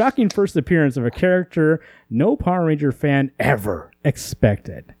 the shocking first appearance of a character no Power Ranger fan ever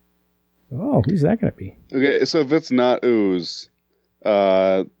expected. Oh, who's that going to be? Okay, so if it's not Ooze,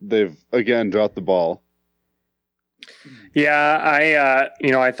 they've again dropped the ball. Yeah,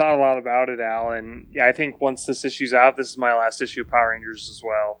 I thought a lot about it, Al, and yeah, I think once this issue's out, this is my last issue of Power Rangers as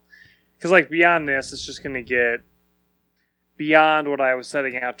well. Because like beyond this, it's just going to get beyond what I was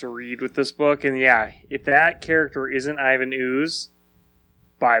setting out to read with this book. And yeah, if that character isn't Ivan Ooze,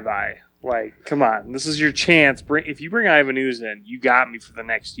 bye-bye. Like, come on. This is your chance. If you bring Ivan Ooze in, you got me for the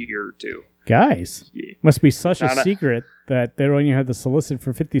next year or two. Guys, must be such a secret that they don't even have to solicit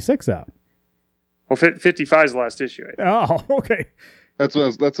for 56 out. Well, 55 is the last issue. Oh, okay. That's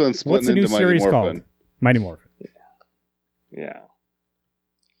when splitting What's the new into series Mighty called? Morphin. Mighty Morphin. Yeah.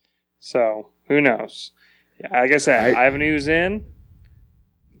 So, who knows? Yeah, like I said, Ivan Ooze in,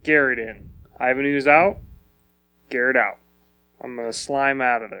 Garrett in. Ivan Ooze out, Garrett out. I'm going to slime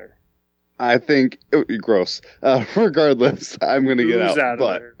out of there. I think, gross. Regardless, I'm going to get Ooze out.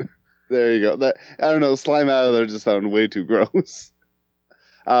 But there you go. I don't know, slime out of there just sounded way too gross.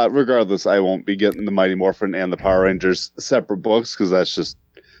 Regardless, I won't be getting the Mighty Morphin and the Power Rangers separate books because that's just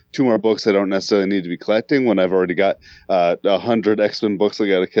 2 more books I don't necessarily need to be collecting when I've already got 100 X-Men books I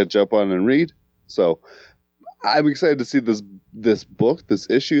got to catch up on and read. So I'm excited to see this book, this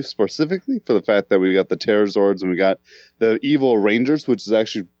issue specifically, for the fact that we got the Terror Zords and we got the Evil Rangers, which has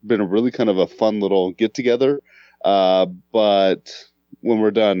actually been a really kind of a fun little get together. But when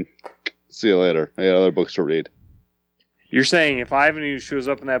we're done, see you later. I got other books to read. You're saying if Ivan Ooze shows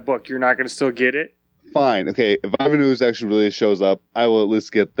up in that book, you're not going to still get it? Fine. Okay. If Ivan Ooze actually really shows up, I will at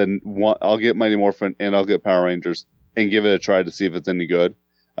least get I'll get Mighty Morphin and I'll get Power Rangers and give it a try to see if it's any good.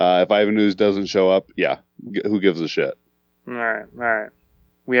 If Ivan Ooze doesn't show up, yeah, who gives a shit? All right.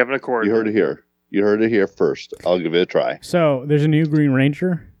 We have an accord. You heard it here. You heard it here first. I'll give it a try. So there's a new Green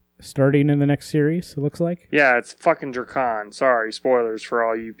Ranger starting in the next series, it looks like. Yeah, it's fucking Drakkon. Sorry, spoilers for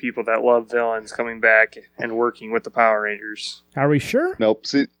all you people that love villains coming back and working with the Power Rangers. Are we sure? Nope.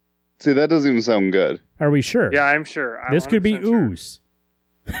 See, that doesn't even sound good. Are we sure? Yeah, I'm sure. This could be sure. Ooze.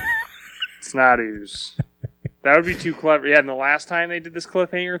 It's not Ooze. That would be too clever. Yeah, and the last time they did this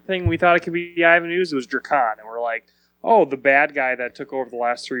cliffhanger thing, we thought it could be Ivan Ooze. It was Drakkon. And we're like, oh, the bad guy that took over the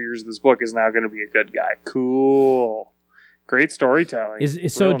last 3 years of this book is now going to be a good guy. Cool. Great storytelling.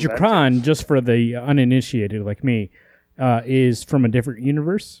 So Drakkon, just for the uninitiated like me, is from a different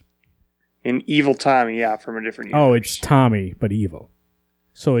universe? In Evil Tommy, yeah, from a different universe. Oh, it's Tommy, but evil.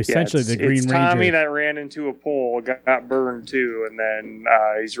 So essentially the Green Ranger... It's Tommy that ran into a pole, got burned too, and then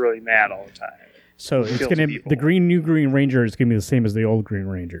he's really mad all the time. So it's going to be the new Green Ranger is going to be the same as the old Green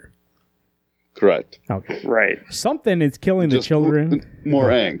Ranger. Correct. Okay. Right. Something is killing the children. More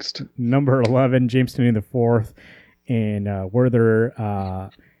angst. Number 11, James Tynion IV, and Werther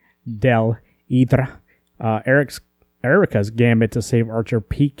Del Idra. Erica's gambit to save Archer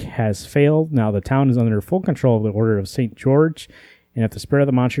Peak has failed. Now the town is under full control of the Order of St. George, and if the spread of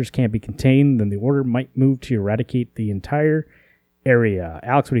the monsters can't be contained, then the Order might move to eradicate the entire area.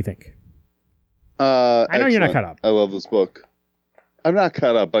 Alex, what do you think? I know you're not caught up. I love this book. I'm not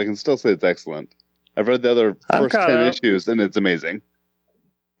caught up, but I can still say it's excellent. I've read the other first 10 issues, and it's amazing.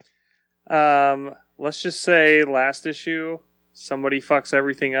 Let's just say last issue, somebody fucks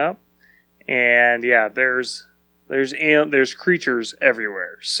everything up, and yeah, there's creatures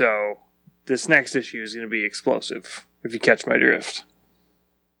everywhere. So this next issue is going to be explosive, if you catch my drift.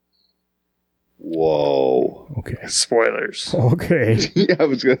 Whoa. Okay. Spoilers. Okay. Yeah, I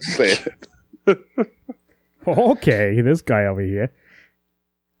was going to say it. Okay, this guy over here.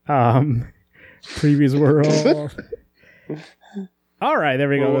 Previous world. All right, there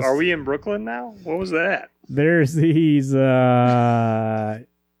we go. Are we in Brooklyn now? What was that? There's these. What?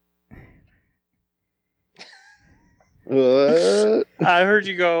 I heard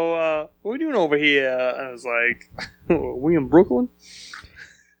you go, what are we doing over here? And I was like, are we in Brooklyn?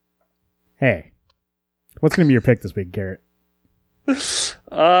 Hey, what's going to be your pick this week, Garrett? I'm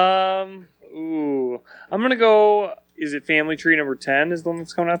going to go, is it Family Tree number 10 is the one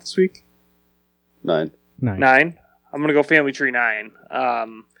that's coming out this week? 9. 9? I'm going to go Family Tree 9.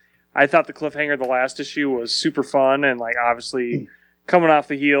 I thought the cliffhanger of the last issue was super fun, and like obviously coming off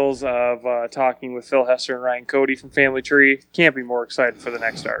the heels of talking with Phil Hester and Ryan Cody from Family Tree, can't be more excited for the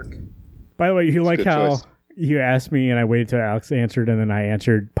next arc. By the way, you like how choice. You asked me and I waited till Alex answered, and then I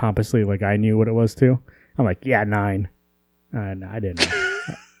answered pompously like I knew what it was too. I'm like, yeah, 9. And I didn't know.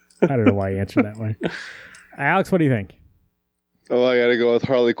 I don't know why I answered that way. Alex, what do you think? Oh, I got to go with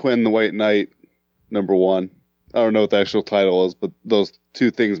Harley Quinn, the White Knight, number 1. I don't know what the actual title is, but those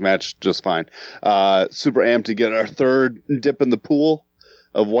two things match just fine. Super amped to get our third dip in the pool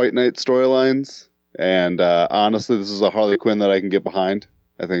of White Knight storylines. And honestly, this is a Harley Quinn that I can get behind.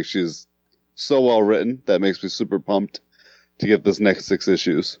 I think she's so well written that makes me super pumped to get this next 6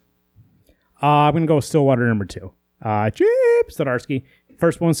 issues. I'm going to go with Stillwater number 2. Chip Zdarsky.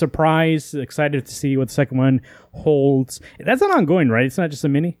 First one, surprise. Excited to see what the second one holds. That's not ongoing, right? It's not just a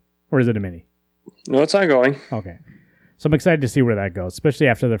mini? Or is it a mini? No, it's ongoing. Okay. So I'm excited to see where that goes, especially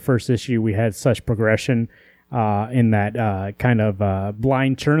after the first issue. We had such progression in that kind of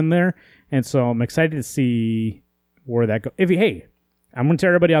blind turn there. And so I'm excited to see where that goes. Hey, I'm going to tell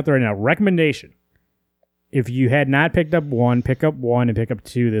everybody out there right now, recommendation. If you had not picked up 1, pick up 1 and pick up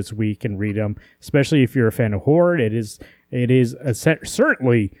 2 this week and read them, especially if you're a fan of horror. It is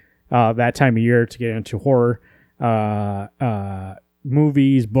certainly that time of year to get into horror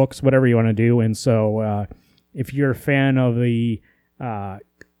movies, books, whatever you want to do. And so if you're a fan of the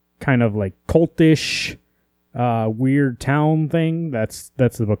kind of like cultish weird town thing, that's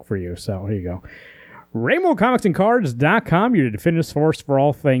the book for you. So here you go. RainbowComicsandCards.com, your definitive source for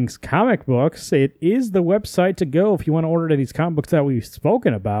all things comic books. It is the website to go if you want to order these comic books that we've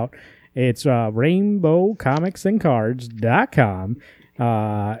spoken about. It's RainbowComicsandCards.com.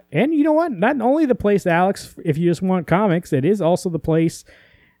 And you know what? Not only the place, Alex, if you just want comics, it is also the place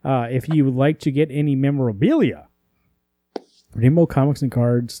if you would like to get any memorabilia.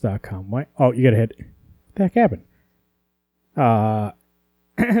 RainbowComicsandCards.com. Why? Oh, you got to hit. What the heck happened?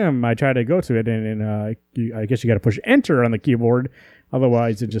 I try to go to it, and I guess you got to push enter on the keyboard.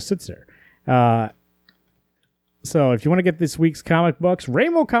 Otherwise, it just sits there. So if you want to get this week's comic books,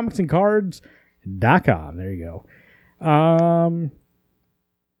 RainbowComicsandCards.com. There you go.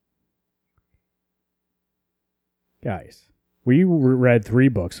 Guys, we read 3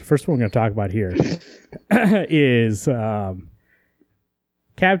 books. The first one we're going to talk about here is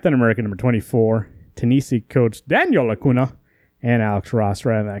Captain America number 24. Tennessee coach Daniel Lacuna and Alex Ross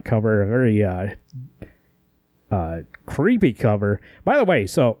right on that cover. A very creepy cover. By the way,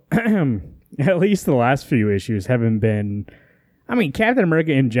 so at least the last few issues haven't been... I mean, Captain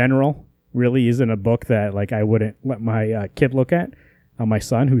America in general really isn't a book that like I wouldn't let my kid look at. My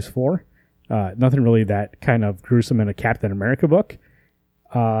son, who's 4. Nothing really that kind of gruesome in a Captain America book.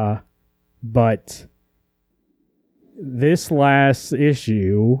 But this last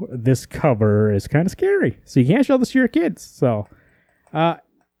issue, this cover is kind of scary. So you can't show this to your kids. So,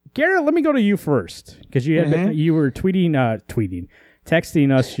 Garrett, let me go to you first. Because you were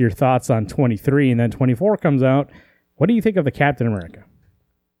texting us your thoughts on 23, and then 24 comes out. What do you think of the Captain America?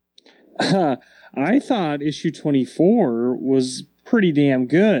 I thought issue 24 was pretty damn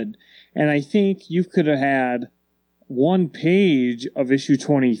good. And I think you could have had 1 page of issue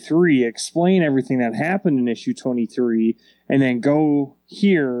 23, explain everything that happened in issue 23, and then go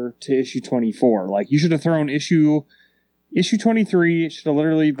here to issue 24. Like, you should have thrown issue 23, it should have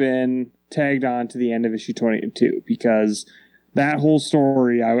literally been tagged on to the end of issue 22 because that whole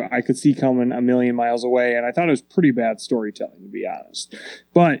story I could see coming a million miles away, and I thought it was pretty bad storytelling, to be honest.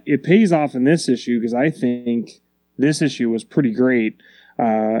 But it pays off in this issue because I think this issue was pretty great,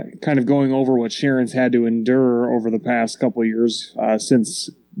 kind of going over what Sharon's had to endure over the past couple of years since,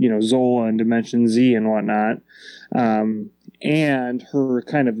 Zola and Dimension Z and whatnot, and her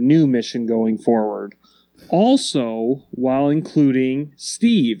kind of new mission going forward. Also, while including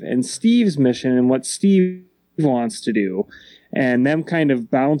Steve and Steve's mission and what Steve wants to do, and them kind of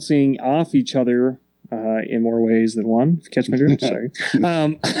bouncing off each other in more ways than one. If you catch my drift, sorry.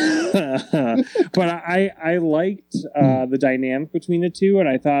 But I liked the dynamic between the two, and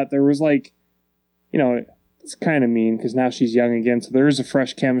I thought there was it's kind of mean because now she's young again, so there is a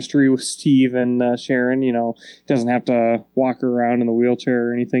fresh chemistry with Steve and Sharon. Doesn't have to walk her around in the wheelchair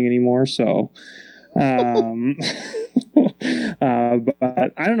or anything anymore. So, but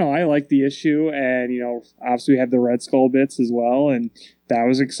I don't know. I like the issue, and obviously we had the Red Skull bits as well, and that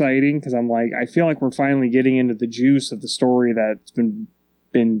was exciting because I feel like we're finally getting into the juice of the story that's been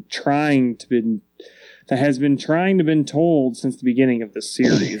trying to be told since the beginning of this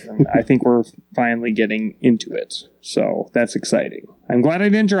series, and I think we're finally getting into it. So that's exciting. I'm glad I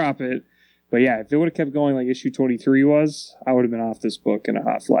didn't drop it, but yeah, if it would have kept going like issue 23 was, I would have been off this book in a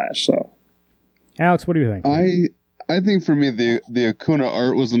hot flash. So, Alex, what do you think? I think for me the Acuna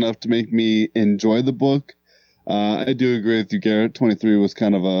art was enough to make me enjoy the book. I do agree with you, Garrett. 23 was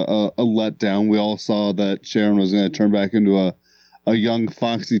kind of a letdown. We all saw that Sharon was going to turn back into a young,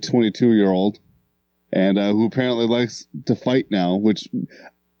 foxy 22-year-old, and who apparently likes to fight now. Which,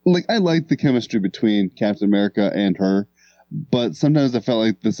 I like the chemistry between Captain America and her, but sometimes I felt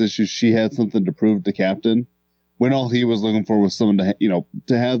like this issue she had something to prove to Captain, when all he was looking for was someone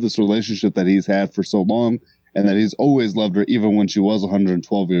to have this relationship that he's had for so long, and that he's always loved her, even when she was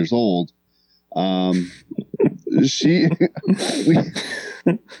 112 years old. But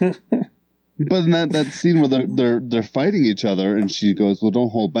in that scene where they're fighting each other, and she goes, "Well, don't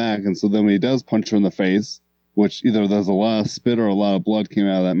hold back." And so then when he does punch her in the face, which either there's a lot of spit or a lot of blood came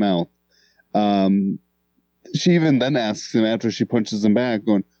out of that mouth, she even then asks him after she punches him back,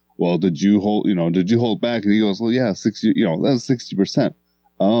 going, "Well, did you hold back?" And he goes, "Well, yeah, 60. That was 60%."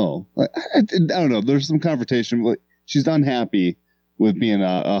 Oh, I don't know. There's some confrontation. She's unhappy with being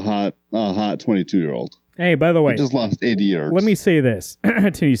a hot 22-year-old. Hey, by the way, just lost 80 years. Let me say this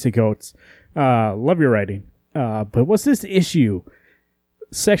to you, Coates. Love your writing, but was this issue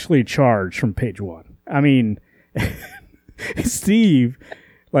sexually charged from page one? I mean, Steve,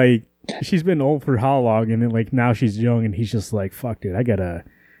 she's been old for how long, and then now she's young, and he's just like, "Fuck, dude, I gotta."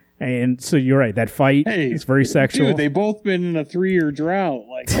 And so you're right. That fight is very sexual. Dude, they both been in a 3-year drought.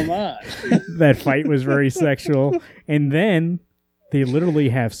 Come on. That fight was very sexual. And then they literally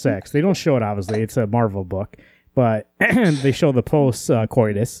have sex. They don't show it, obviously. It's a Marvel book. But they show the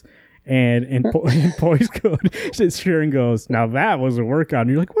post-coitus. And Poise Code, Sharon goes, "Now that was a workout."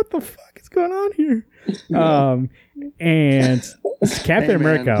 And you're like, what the fuck is going on here? And Captain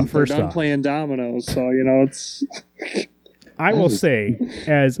America, first done off. Playing dominoes, so, it's... I will say,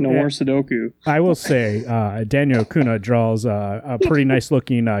 no more Sudoku. I will say, Daniel Acuna draws a pretty nice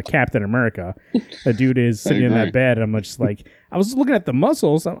looking Captain America. The dude is sitting in that bed, and I'm just like, I was looking at the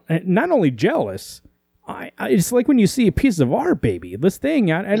muscles, not only jealous. It's like when you see a piece of art, baby. This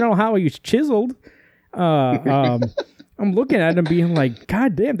thing, I don't know how he's chiseled. I'm looking at him, being like,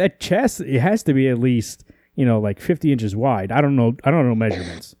 God damn, that chest, it has to be at least 50 inches wide. I don't know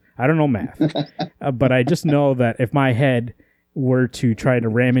measurements. I don't know math, but I just know that if my head were to try to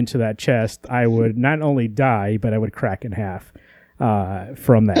ram into that chest, I would not only die, but I would crack in half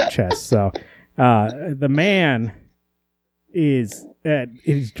from that chest. So the man is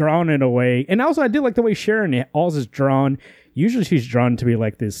drawn in a way, and also I did like the way Sharon also is drawn. Usually she's drawn to be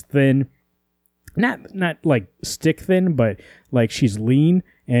like this thin, not like stick thin, but she's lean,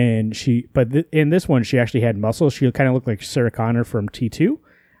 and in this one she actually had muscles. She kind of looked like Sarah Connor from T2.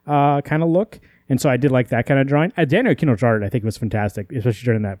 Kind of look, and so I did like that kind of drawing. Daniel Aquino's art, I think, was fantastic, especially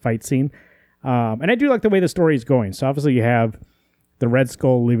during that fight scene. And I do like the way the story is going. So obviously you have the Red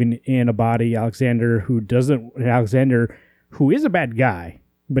Skull living in a body, Alexander, who is a bad guy,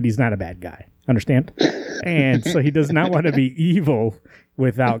 but he's not a bad guy. Understand? And so he does not want to be evil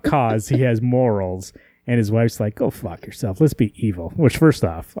without cause. He has morals. And his wife's like, "Go fuck yourself. Let's be evil." Which, first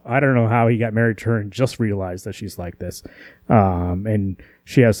off, I don't know how he got married to her and just realized that she's like this. And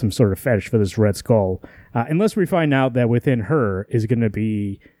she has some sort of fetish for this Red Skull. Unless we find out that within her is going to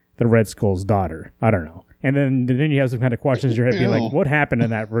be the Red Skull's daughter. I don't know. And then you have some kind of questions in your head being like, what happened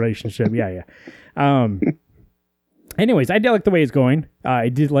in that relationship? Yeah. And Anyways, I did like the way it's going. I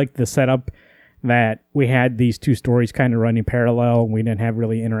did like the setup that we had these two stories kind of running parallel. And we didn't have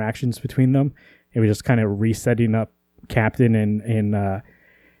really interactions between them. It was just kind of resetting up Captain and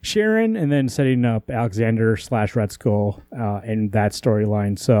Sharon, and then setting up Alexander / Red Skull and that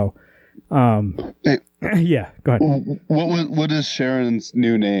storyline. So, yeah, go ahead. What is Sharon's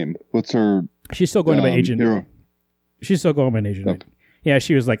new name? What's her? She's still going by Agent. Hero? She's still going by an agent. Okay. Yeah,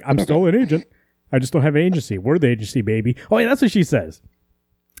 she was like, I'm still an agent. I just don't have an agency. We're the agency, baby. Oh, yeah, that's what she says.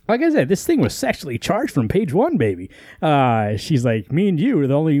 Like I said, this thing was sexually charged from page 1, baby. She's like, me and you are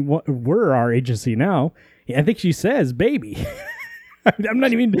the only one. We're our agency now. I think she says, baby. I'm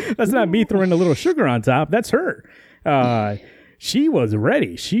not even, that's not me throwing a little sugar on top. That's her. She was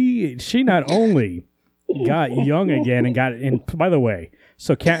ready. She not only got young again and got, and by the way,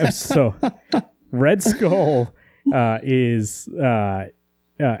 so Red Skull is,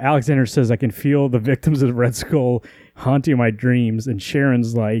 Alexander says, I can feel the victims of Red Skull haunting my dreams. And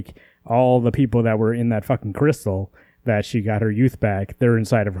Sharon's like, all the people that were in that fucking crystal that she got her youth back, they're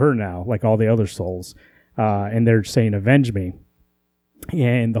inside of her now, like all the other souls. And they're saying, avenge me.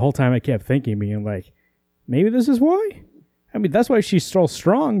 And the whole time I kept thinking, being like, maybe this is why? I mean, that's why she's so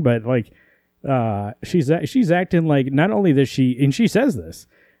strong, but like, she's acting like, not only does she, and she says this,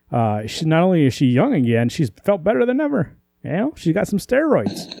 not only is she young again, she's felt better than ever. You know, she got some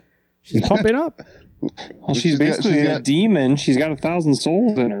steroids. She's pumping up. Well, she's basically a demon. She's got 1,000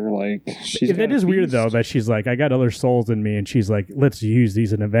 souls in her. Like, it is weird though that she's like, I got other souls in me, and she's like, let's use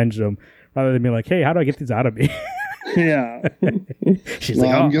these and avenge them, rather than be like, hey, how do I get these out of me? Yeah. She's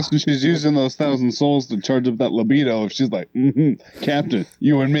like, oh. I'm guessing she's using those 1,000 souls to charge up that libido. If she's like, Captain,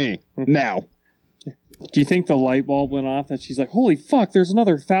 you and me now. Do you think the light bulb went off that she's like, holy fuck, there's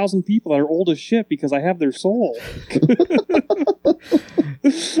another 1,000 people that are old as shit because I have their soul?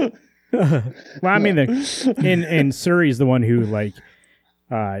 Well, I mean, and Suri's the one who like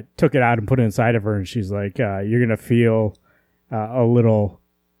took it out and put it inside of her, and she's like, you're gonna feel a little,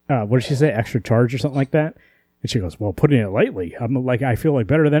 what did she say, extra charge or something like that? And she goes, well, putting it lightly, I'm like, I feel like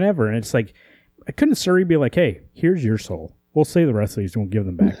better than ever. And it's like, couldn't Suri be like, hey, here's your soul. We'll save the rest of these and we'll give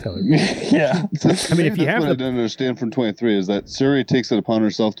them back to her. Yeah. I mean, if you have what I didn't understand from 23 is that Suri takes it upon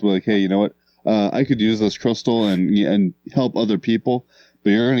herself to be like, hey, you know what? I could use this crystal and help other people, but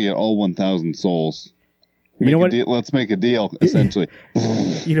you're going to get all 1,000 souls. You know what? Let's make a deal, essentially.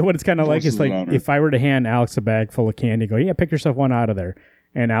 You know what it's kind of like? It's like if I were to hand Alex a bag full of candy, go, yeah, pick yourself one out of there.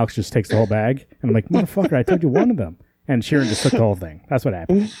 And Alex just takes the whole bag. And I'm like, motherfucker, I told you one of them. And Sharon just took the whole thing. That's what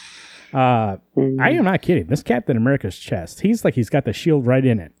happened. I am not kidding. This Captain America's chest, he's got the shield right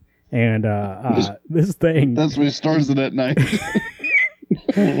in it. And this thing. That's where he stars it at night.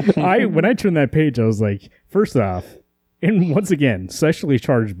 When I turned that page, I was like, first off, and once again, sexually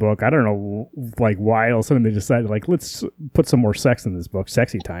charged book. I don't know, like, why all of a sudden they decided, like, let's put some more sex in this book.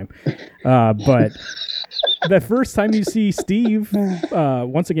 Sexy time. But the first time you see Steve,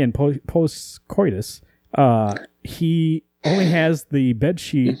 once again, post-coitus, he only has the bed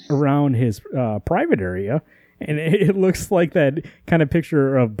sheet around his private area, and it looks like that kind of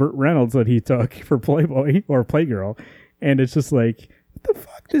picture of Burt Reynolds that he took for Playboy or Playgirl, and it's just like, what the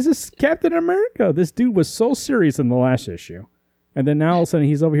fuck? This is Captain America. This dude was so serious in the last issue, and then now all of a sudden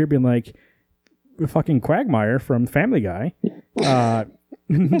he's over here being like the fucking Quagmire from Family Guy.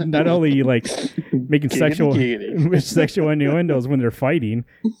 Not only like making sexual innuendos when they're fighting,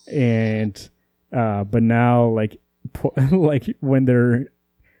 and but now like when they're,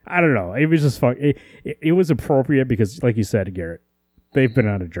 I don't know. It was just fuck. It was appropriate because, like you said, Garrett, they've been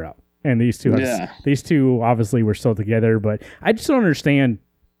on a drought, and these two obviously were still together. But I just don't understand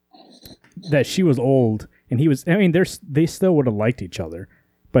that she was old and he was. I mean, they still would have liked each other.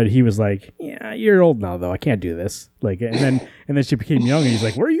 But he was like, yeah, you're old now, though. I can't do this. Like, and then she became young, and he's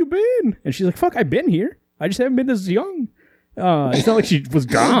like, where you been? And she's like, fuck, I've been here. I just haven't been this young. It's not like she was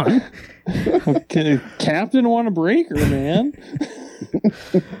gone. Okay. Captain want to break her, man.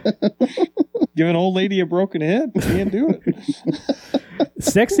 Give an old lady a broken hip. Can't do it.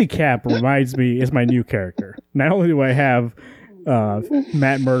 Sexy Cap reminds me, is my new character. Not only do I have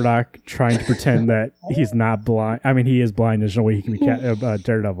Matt Murdock trying to pretend that he's not blind. I mean, he is blind. There's no way he can be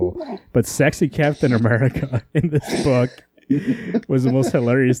Daredevil. But Sexy Captain America in this book was the most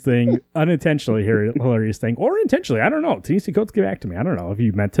hilarious thing, unintentionally hilarious thing, or intentionally. I don't know. TC Coates, get back to me. I don't know if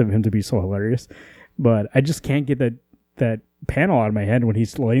you meant him to be so hilarious, but I just can't get that panel out of my head when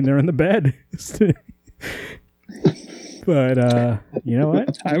he's laying there in the bed. But you know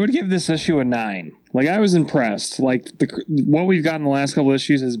what? I would give this issue a 9. Like, I was impressed. Like, what we've gotten the last couple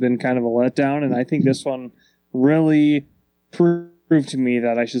issues has been kind of a letdown, and I think this one really proved to me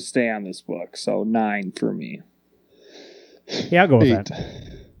that I should stay on this book. So 9 for me. Yeah, I'll go with 8. that.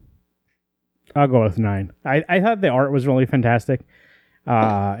 I'll go with 9. I thought the art was really fantastic,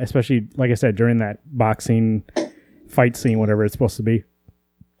 especially, like I said, during that boxing fight scene, whatever it's supposed to be.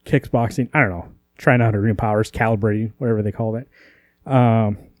 Kicks boxing. I don't know. Trying out her new powers, calibrating, whatever they call it.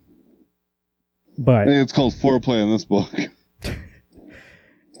 I But think it's called foreplay in this book.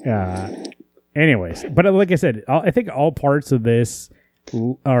 anyways, but like I said, I think all parts of this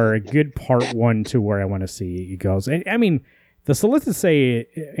are a good part 1 to where I want to see it goes. And I mean, the solicits say,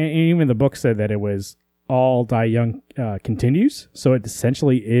 and even the book said that it was all Die Young continues, so it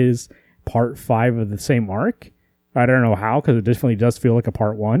essentially is part 5 of the same arc. I don't know how, because it definitely does feel like a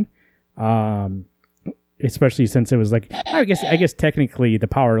part 1. Especially since it was like, I guess technically the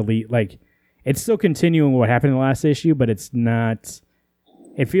Power Elite, like, it's still continuing what happened in the last issue, but it's not.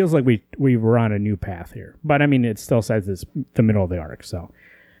 It feels like we were on a new path here. But I mean, it still says it's the middle of the arc, so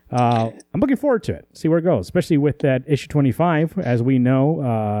I'm looking forward to it. See where it goes, especially with that issue 25. As we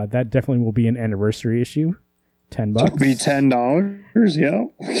know, that definitely will be an anniversary issue. $10. It'll be $10. Yeah.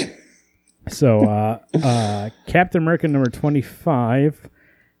 So, Captain America number 25,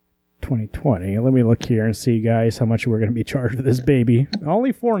 2020. Let me look here and see, guys, how much we're going to be charged for this baby.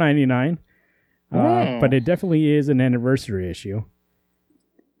 Only $4.99, but it definitely is an anniversary issue.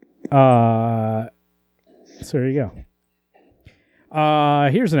 So there you go.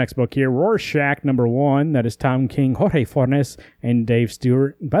 Here's the next book here, Rorschach number 1. That is Tom King, Jorge Fornes, and Dave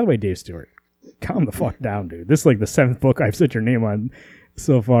Stewart. By the way, Dave Stewart, calm the fuck down, dude. This is like the 7th book I've said your name on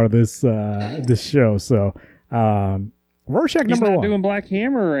so far this show. So Rorschach He's number not 1. doing Black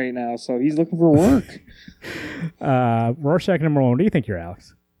Hammer right now, so he's looking for work. Rorschach number 1. What do you think here,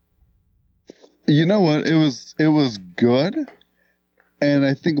 Alex? You know what? It was good, and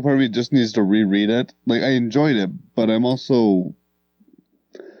I think part of me just needs to reread it. Like, I enjoyed it, but I'm also,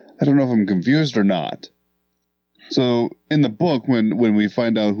 I don't know if I'm confused or not. So in the book, when we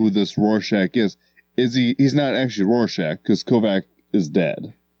find out who this Rorschach is he's not actually Rorschach, because Kovac is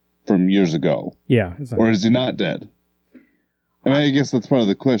dead from years ago. Yeah. Or is he not dead? I mean, I guess that's part of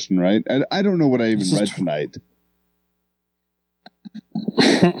the question, right? I don't know what I even read tonight.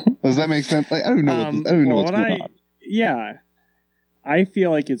 Does that make sense? Like, I don't know. I don't know what's going on. Yeah, I feel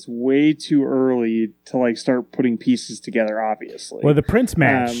like it's way too early to like start putting pieces together. Obviously, Well, the prince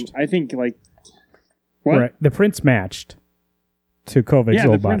matched. I think like what? Right. The prince matched to Kovac's Yeah,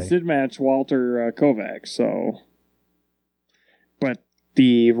 the old body. prince did match Walter Kovac. So, but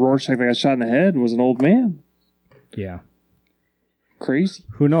the Rorschach that got shot in the head was an old man. Yeah. Crazy.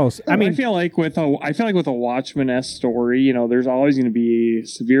 Who knows? I mean, I feel like with a Watchmen-esque story, you know, there's always going to be a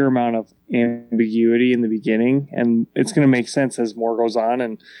severe amount of ambiguity in the beginning, and it's going to make sense as more goes on.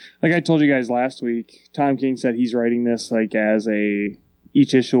 And like I told you guys last week, Tom King said he's writing this like as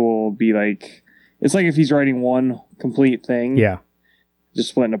each issue will be like, it's like if he's writing one complete thing, yeah. just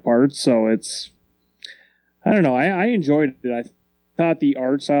splitting apart. So it's, I don't know. I enjoyed it. I thought the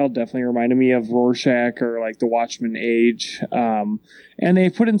art style definitely reminded me of Rorschach or like the Watchmen age. And they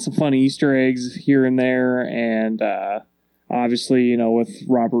put in some fun Easter eggs here and there. And obviously, you know, with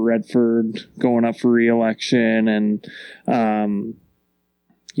Robert Redford going up for re-election and,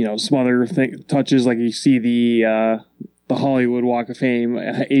 you know, some other touches, like you see the Hollywood Walk of Fame,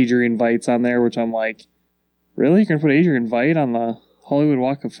 Adrian Veidt's on there, which I'm like, really? You're going to put Adrian Veidt on the Hollywood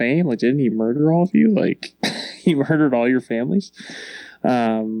Walk of Fame? Like, didn't he murder all of you? Like, he murdered all your families?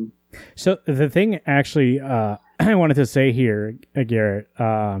 So the thing actually I wanted to say here, Garrett,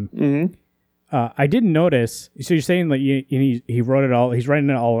 I didn't notice. So you're saying that he wrote it all. He's writing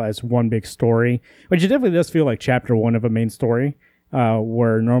it all as one big story, which it definitely does feel like chapter 1 of a main story.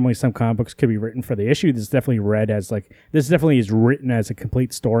 Where normally some comic books could be written for the issue. This definitely this definitely is written as a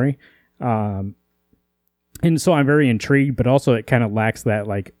complete story. And so I'm very intrigued, but also it kind of lacks that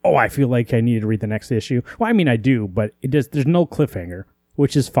like, oh, I feel like I need to read the next issue. Well, I mean, I do, but there's no cliffhanger,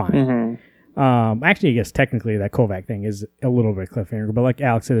 which is fine. Actually, I guess technically that Kovac thing is a little bit cliffhanger, but like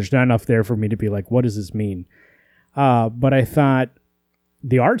Alex said, there's not enough there for me to be like, what does this mean? But I thought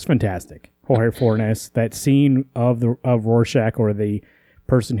the art's fantastic. Jorge Fornes, that scene of Rorschach, or the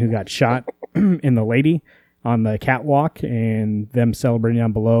person who got shot in the lady on the catwalk, and them celebrating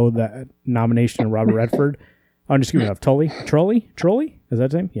down below the nomination of Robert Redford. Oh, just give me Trolley? Is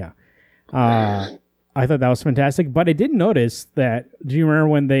that his name? Yeah. I thought that was fantastic, but I did notice that, do you remember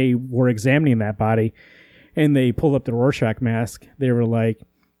when they were examining that body and they pulled up the Rorschach mask? They were like,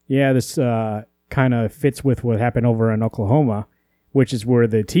 yeah, this kind of fits with what happened over in Oklahoma, which is where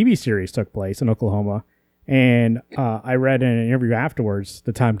the TV series took place, in Oklahoma. And I read in an interview afterwards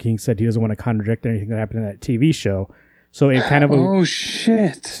that Tom King said he doesn't want to contradict anything that happened in that TV show. So it kind of Oh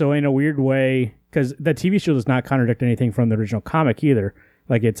shit! so in a weird way, because the TV show does not contradict anything from the original comic either.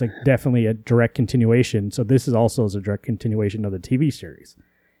 Like it's like definitely a direct continuation. So this is also a direct continuation of the TV series.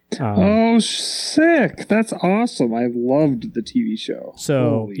 Oh, sick! That's awesome. I loved the TV show. So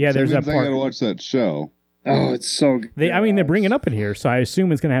Holy yeah, there's That that means I gotta part. watch that show. Oh, it's so good. They bring it up in here, so I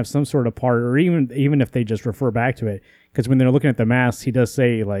assume it's going to have some sort of part, or even if they just refer back to it, because when they're looking at the masks, he does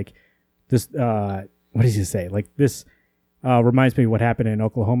say like this. What does he say? Like this reminds me of what happened in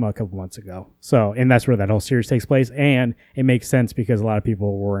Oklahoma a couple months ago. So, and that's where that whole series takes place, and it makes sense because a lot of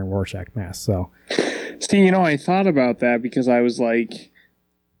people were wearing Rorschach masks. So, See, I thought about that because I was like,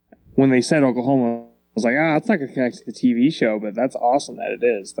 when they said Oklahoma, I was like, it's not going to connect to the TV show, but that's awesome that it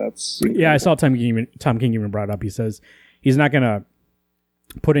is. That's yeah, I saw Tom King even brought it up. He says he's not going to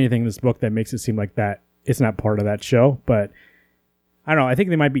put anything in this book that makes it seem like that it's not part of that show, but I don't know. I think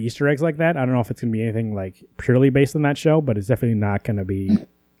there might be Easter eggs like that. I don't know if it's going to be anything like purely based on that show, but it's definitely not going to be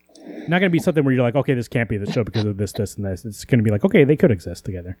something where you're like, okay, this can't be the show because of this, this, and this. It's going to be like, okay, they could exist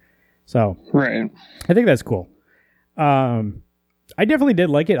together. So right. I think that's cool. I definitely did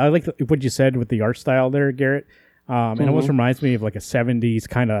like it. I like what you said with the art style there, Garrett. It almost reminds me of like a 70s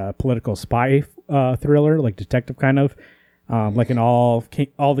kind of political spy thriller, like detective kind of, like an All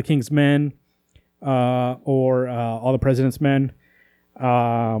the King's Men or All the President's Men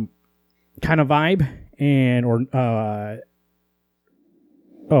kind of vibe, and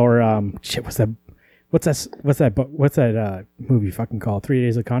shit. What's that movie fucking called? 3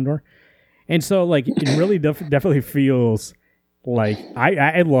 Days of Condor. And so like it really definitely feels like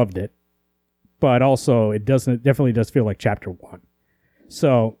I loved it, but also it definitely does feel like chapter 1.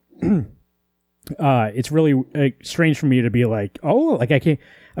 So it's really strange for me to be like, oh, like I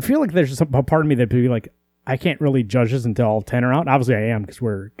feel like there's a part of me that be like, I can't really judge this until all 10 are out. Obviously I am, because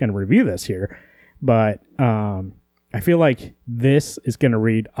we're going to review this here, but I feel like this is going to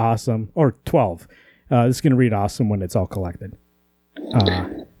read awesome, or 12. This is going to read awesome when it's all collected.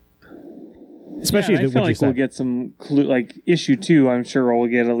 Especially I feel like we'll get some clue, like issue 2. I'm sure we'll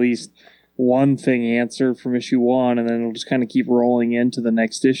get at least one thing answered from issue 1, and then it'll just kind of keep rolling into the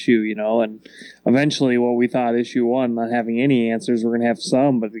next issue, and eventually what we thought issue 1 not having any answers, we're gonna have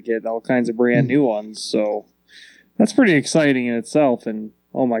some, but we get all kinds of brand new ones. So that's pretty exciting in itself. And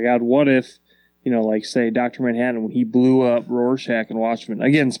oh my god, what if like say Dr. Manhattan, when he blew up Rorschach and Watchmen,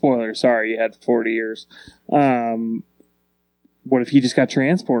 again, spoiler, sorry, you had 40 years, what if he just got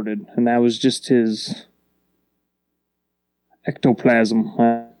transported and that was just his ectoplasm?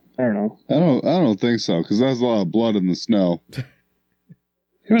 I don't know. I don't think so, because there's a lot of blood in the snow.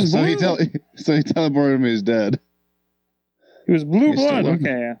 It was So blue. he teleported him. He's dead. It was blue He's blood. still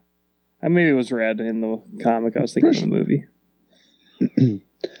Okay, maybe it was red in the comic. I was thinking of the movie.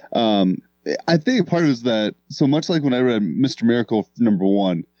 I think part of it is that, so much like when I read Mr. Miracle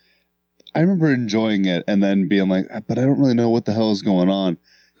 #1, I remember enjoying it and then being like, but I don't really know what the hell is going on.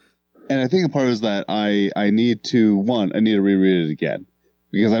 And I think a part is that I need to reread it again,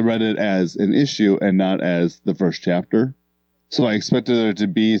 because I read it as an issue and not as the first chapter. So I expected there to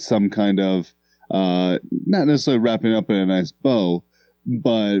be some kind of, not necessarily wrapping up in a nice bow,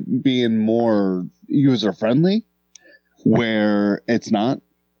 but being more user friendly, where it's not.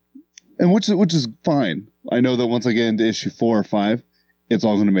 And which is fine. I know that once I get into issue 4 or 5, it's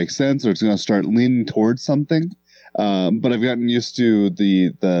all going to make sense, or it's going to start leaning towards something. But I've gotten used to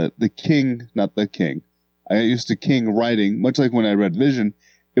the King, not the King. I got used to King writing, much like when I read Vision,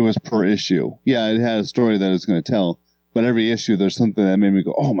 it was per issue. Yeah, it had a story that it's going to tell, but every issue there's something that made me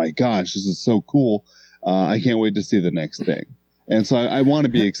go, oh my gosh, this is so cool. I can't wait to see the next thing. And so I want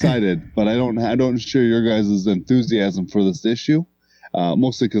to be excited, but I don't share your guys' enthusiasm for this issue.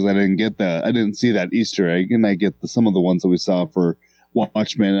 Mostly because I didn't see that Easter egg, and I get some of the ones that we saw for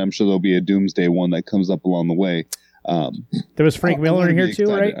Watchmen. I'm sure there'll be a Doomsday one that comes up along the way. There was Frank Miller in here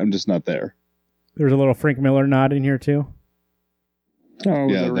too, right? I'm just not there. There was a little Frank Miller nod in here too. Oh,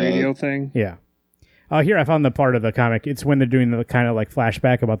 Yeah, the radio thing. Yeah. Here I found the part of the comic. It's when they're doing the kind of like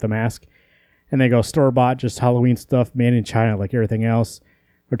flashback about the mask, and they go store-bought, just Halloween stuff, made in China like everything else.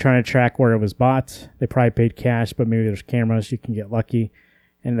 We're trying to track where it was bought. They probably paid cash, but maybe there's cameras. You can get lucky.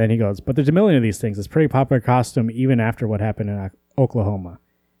 And then he goes, but there's a million of these things. It's a pretty popular costume even after what happened in Oklahoma,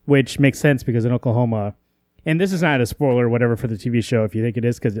 which makes sense because in Oklahoma, and this is not a spoiler or whatever for the TV show if you think it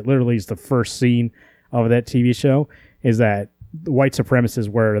is, because it literally is the first scene of that TV show, is that the white supremacists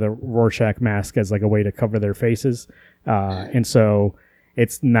wear the Rorschach mask as like a way to cover their faces. And so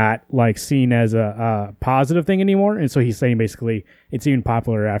it's not like seen as a positive thing anymore. And so he's saying basically it's even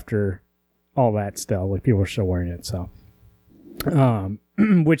popular after all that still. Like people are still wearing it. So,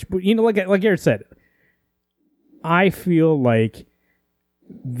 which, like Eric said, I feel like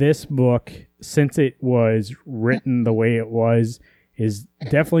this book, since it was written the way it was, is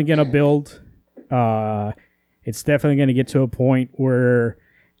definitely going to build. It's definitely going to get to a point where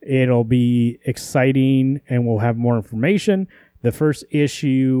it'll be exciting and we'll have more information. The first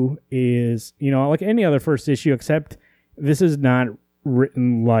issue is, like any other first issue, except this is not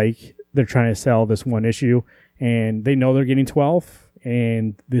written like they're trying to sell this one issue, and they know they're getting 12,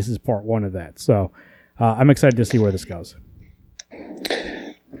 and this is part one of that. So I'm excited to see where this goes.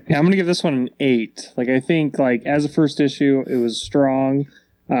 Yeah, I'm going to give this one an 8. I think, as a first issue, it was strong.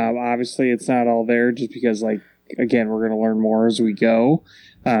 Obviously, it's not all there just because, again, we're going to learn more as we go.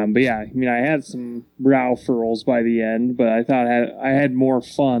 But yeah, I had some brow furrows by the end, but I thought I had more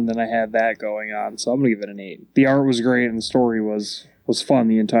fun than I had that going on. So I'm going to give it an 8. The art was great and the story was fun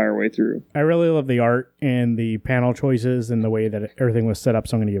the entire way through. I really love the art and the panel choices and the way that everything was set up,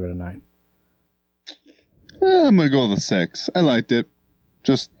 so I'm going to give it a 9. I'm going to go with a 6. I liked it.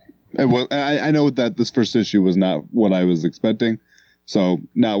 I know that this first issue was not what I was expecting, so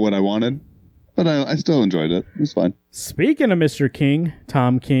not what I wanted, but I still enjoyed it. It was fun. Speaking of Mr. King,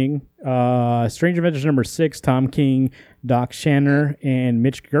 Tom King, Strange Adventures number 6, Tom King, Doc Shanner, and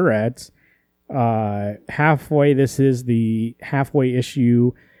Mitch Gerads. This is the halfway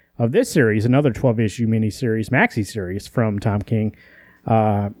issue of this series, another 12-issue miniseries, maxi series from Tom King.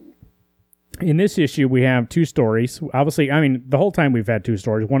 In this issue, we have 2 stories. Obviously, the whole time we've had 2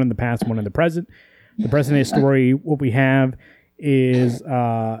 stories, one in the past, one in the present. The present day story, what we have is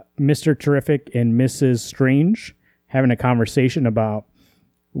Mr. Terrific and Mrs. Strange having a conversation about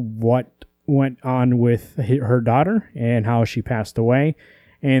what went on with her daughter and how she passed away.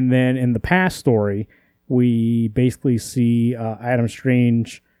 And then in the past story, we basically see Adam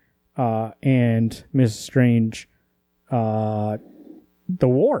Strange and Mrs. Strange, the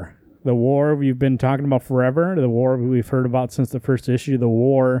war. The war we've been talking about forever, the war we've heard about since the first issue, the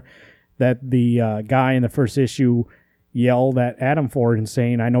war that the guy in the first issue yelled at Adam for and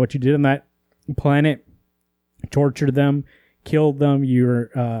saying, "I know what you did on that planet, tortured them, killed them,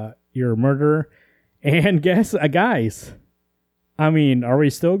 you're a murderer." And guys, are we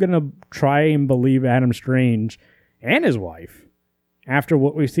still going to try and believe Adam Strange and his wife after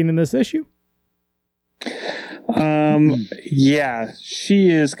what we've seen in this issue? Yeah, she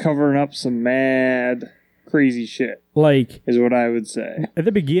is covering up some mad, crazy shit. Is what I would say. At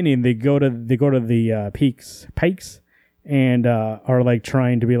the beginning, they go to the Pikes, and are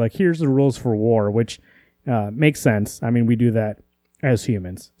trying to be here's the rules for war, which makes sense. We do that as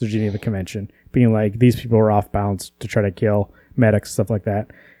humans. The Geneva Convention, being these people are off balance to try to kill medics, stuff like that.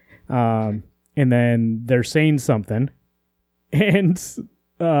 And then they're saying something, and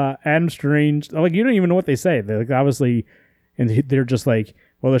Adam Strange, you don't even know what they say. They're obviously, and they're just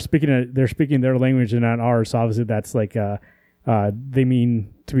well, they're speaking their language and not ours. So obviously that's they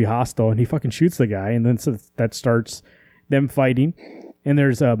mean to be hostile, and he fucking shoots the guy, and then so that starts them fighting. And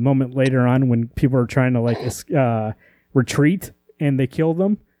there's a moment later on when people are trying to retreat, and they kill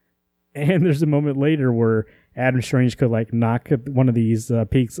them. And there's a moment later where Adam Strange could knock one of these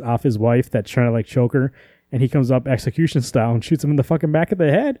peaks off his wife that's trying to choke her. And he comes up execution style and shoots him in the fucking back of the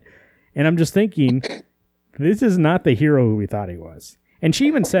head. And I'm just thinking, this is not the hero who we thought he was. And she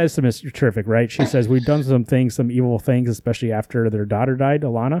even says to Mr. Terrific, right? She says, we've done some evil things, especially after their daughter died,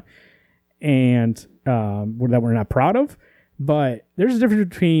 Alana, and that we're not proud of. But there's a difference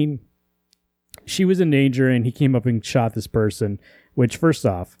between she was in danger and he came up and shot this person, which, first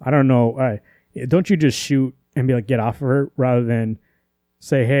off, I don't know. Don't you just shoot and be get off of her rather than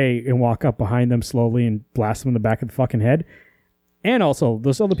say, hey, and walk up behind them slowly and blast them in the back of the fucking head? And also,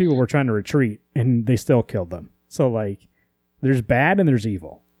 those other people were trying to retreat, and they still killed them. So, there's bad and there's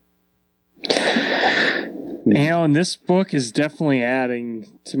evil. And this book is definitely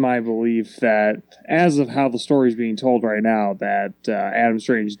adding to my belief that, as of how the story is being told right now, that Adam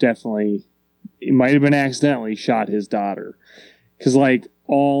Strange definitely, it might have been accidentally, shot his daughter. Because,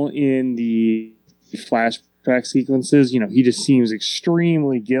 all in the flashback sequences, he just seems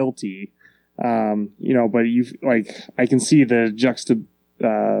extremely guilty. But I can see the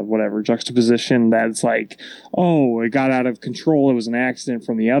juxtaposition that it's oh, it got out of control. It was an accident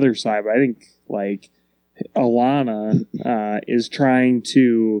from the other side. But I think Alana is trying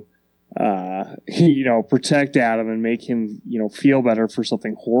to protect Adam and make him feel better for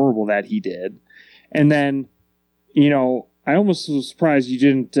something horrible that he did. And then I almost was surprised you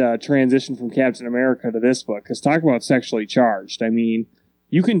didn't transition from Captain America to this book, because talk about sexually charged.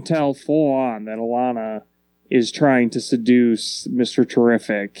 You can tell full on that Alana is trying to seduce Mr.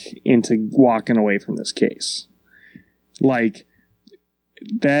 Terrific into walking away from this case.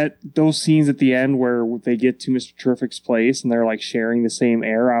 those scenes at the end where they get to Mr. Terrific's place and they're like sharing the same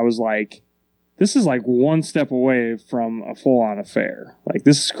air, I was like, this is like one step away from a full-on affair. Like,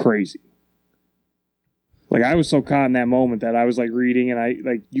 this is crazy. Like, I was so caught in that moment that I was like reading, and I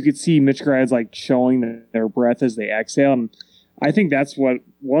like you could see Mitch Grad's like showing their breath as they exhale, and I think that's what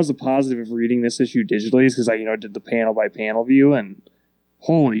was a positive of reading this issue digitally, is because I did the panel by panel view, and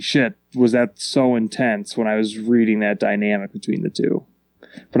holy shit, was that so intense when I was reading that dynamic between the two.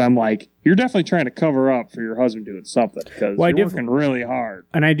 But I'm like, you're definitely trying to cover up for your husband doing something, because you're working really hard.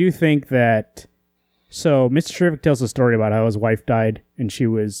 And I do think that, so Mr. Terrific tells a story about how his wife died and she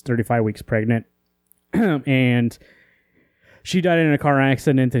was 35 weeks pregnant. And she died in a car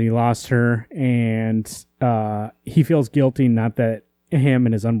accident and he lost her. And he feels guilty, not that him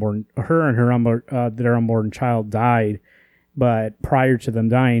and their unborn child died, but prior to them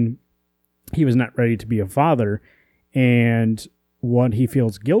dying, he was not ready to be a father. And what he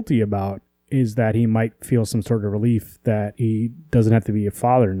feels guilty about is that he might feel some sort of relief that he doesn't have to be a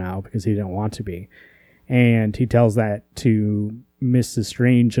father now because he didn't want to be. And he tells that to Mrs.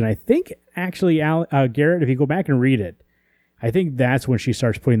 Strange. And I think actually, Garrett, if you go back and read it, I think that's when she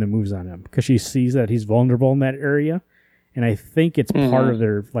starts putting the moves on him, because she sees that he's vulnerable in that area. And I think it's part of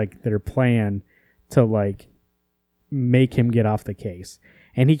their plan to like make him get off the case.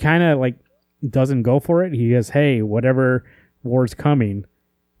 And he kind of like doesn't go for it. He goes, hey, whatever war's coming,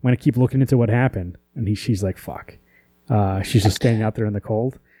 I'm going to keep looking into what happened. And she's like, fuck. She's just standing out there in the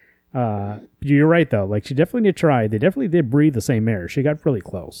cold. You're right, though. Like, she definitely did try. They definitely did breathe the same air. She got really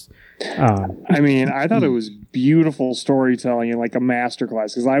close. I mean, I thought it was beautiful storytelling and like a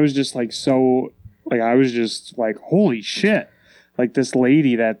masterclass, because I was just like holy shit. Like, this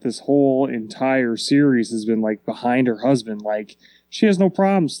lady that this whole entire series has been like behind her husband, like she has no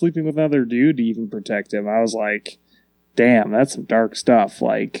problem sleeping with another dude to even protect him. I was like, damn, that's some dark stuff.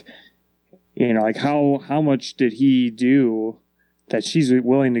 Like, like how much did he do that she's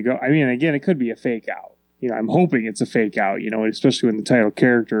willing to go? I mean, again, it could be a fake out. I'm hoping it's a fake out, especially when the title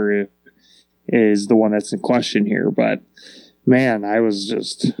character is the one that's in question here. But man, I was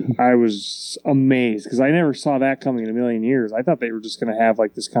amazed, because I never saw that coming in a million years. I thought they were just going to have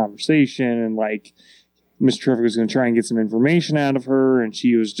like this conversation, and like Mr. Terrific was going to try and get some information out of her, and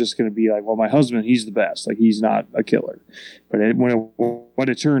she was just going to be like, well, my husband, he's the best. Like, he's not a killer. But what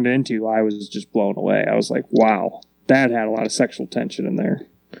it turned into, I was just blown away. I was like, wow. That had a lot of sexual tension in there.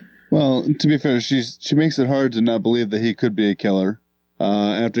 Well, to be fair, she makes it hard to not believe that he could be a killer.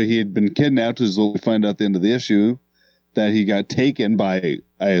 After he had been kidnapped, is what we find out at the end of the issue, that he got taken by,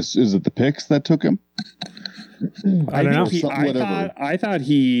 is it the Pix that took him? I don't know. I thought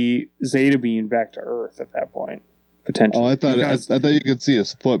he Zeta beamed back to Earth at that point, potentially. Oh, I thought you could see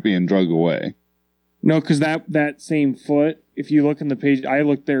his foot being dragged away. No, because that same foot, if you look in the page, I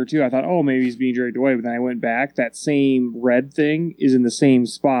looked there too. I thought, oh, maybe he's being dragged away. But then I went back. That same red thing is in the same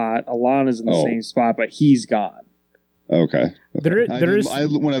spot. Alana's in the same spot, but he's gone. Okay. There is.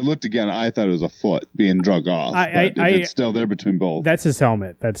 When I looked again, I thought it was a foot being dragged off. It's still there between both. That's his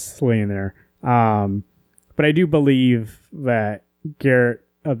helmet that's laying there. But I do believe that Garrett,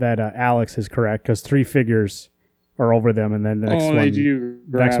 that Alex is correct, because 3 figures are over them, and then the next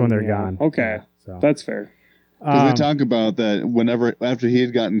one they're gone. Okay. Yeah, so that's fair. Because they talk about that after he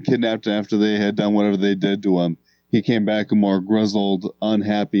had gotten kidnapped, after they had done whatever they did to him, he came back a more grizzled,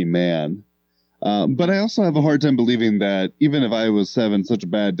 unhappy man. But I also have a hard time believing that even if I was having such a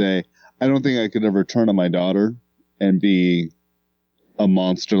bad day, I don't think I could ever turn on my daughter and be a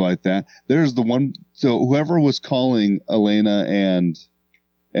monster like that. There's the one. So whoever was calling Elena and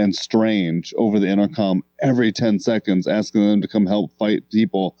Strange over the intercom every 10 seconds, asking them to come help fight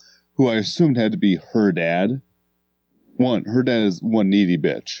people who I assumed had to be her dad. Her dad is one needy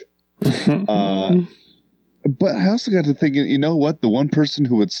bitch. But I also got to thinking, you know what? The one person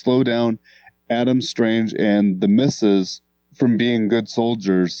who would slow down Adam Strange and the missus from being good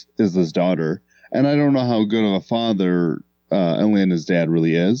soldiers is his daughter. And I don't know how good of a father Elena's dad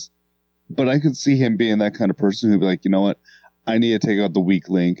really is, but I could see him being that kind of person who'd be like, you know what? I need to take out the weak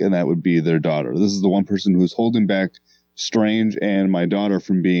link, and that would be their daughter. This is the one person who's holding back Strange and my daughter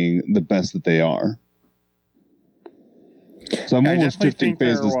from being the best that they are. So I'm almost shifting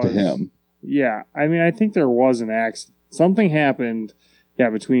phases to him. Yeah, I mean, I think there was an accident. Something happened,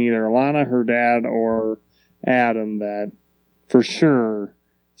 between either Alana, her dad, or Adam, that for sure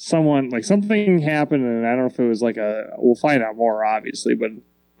something happened, and I don't know if it was like we'll find out more, obviously, but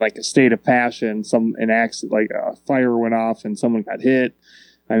like a state of passion, an accident, like a fire went off and someone got hit.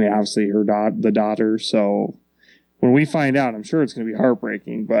 I mean, obviously the daughter. So when we find out, I'm sure it's going to be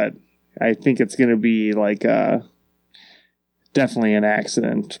heartbreaking, but I think it's going to be like definitely an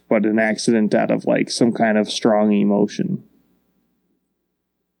accident, but an accident out of like some kind of strong emotion.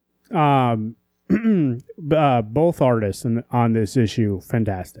 Both artists on this issue,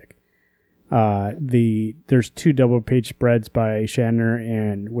 fantastic. There's 2 double page spreads by Shatner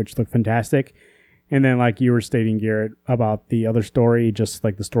and which look fantastic. And then, like you were stating, Garrett, about the other story, just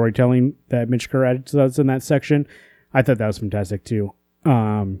like the storytelling that Mitch Gerads does in that section, I thought that was fantastic too.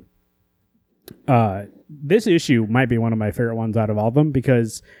 This issue might be one of my favorite ones out of all of them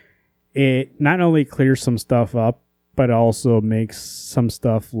because it not only clears some stuff up, but also makes some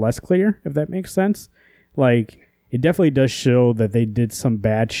stuff less clear, if that makes sense. Like, it definitely does show that they did some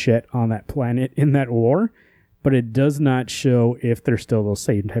bad shit on that planet in that war, but it does not show if they're still those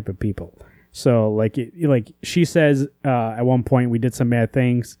same type of people. So, like she says at one point, we did some bad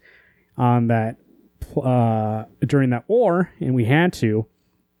things on that during that war, and we had to,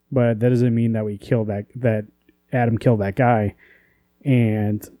 but that doesn't mean that we killed that Adam killed that guy.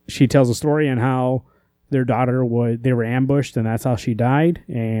 And she tells a story on how their daughter they were ambushed, and that's how she died,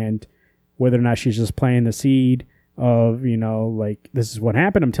 and whether or not she's just planting the seed of, like, this is what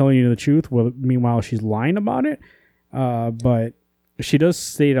happened, I'm telling you the truth. Well, meanwhile, she's lying about it. But she does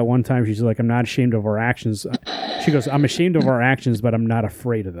state at one time, she's like, I'm not ashamed of our actions. She goes, I'm ashamed of our actions, but I'm not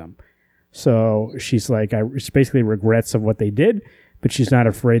afraid of them. So she's like, she basically regrets of what they did, but she's not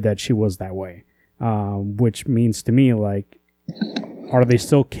afraid that she was that way. Which means to me, like, are they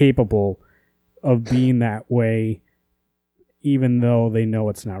still capable of being that way, even though they know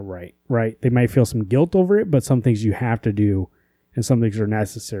it's not right? Right? They might feel some guilt over it, but some things you have to do, and some things are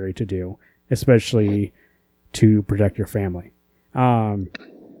necessary to do, especially to protect your family. I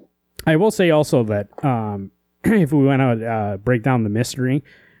will say also that if we want to break down the mystery,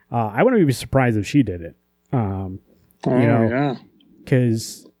 I wouldn't be surprised if she did it.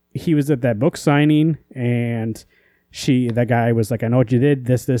 Because he was at that book signing, and that guy was like, I know what you did,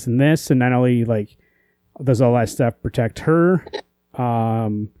 this, and this, and not only like does all that stuff protect her,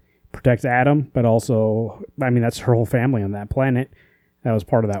 protect Adam, but also, I mean, that's her whole family on that planet. That was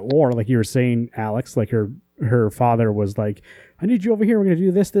part of that war. Like you were saying, Alex, like her father was like, I need you over here. We're going to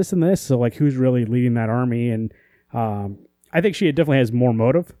do this, and this. So like, who's really leading that army? And I think she definitely has more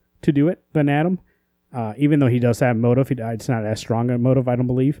motive to do it than Adam. Even though he does have motive, it's not as strong a motive, I don't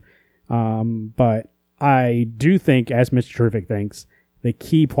believe. But I do think, as Mr. Terrific thinks, the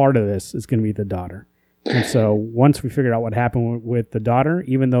key part of this is going to be the daughter. And so once we figured out what happened with the daughter,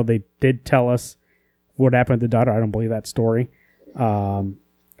 even though they did tell us what happened with the daughter, I don't believe that story.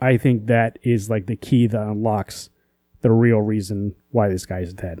 I think that is like the key that unlocks the real reason why this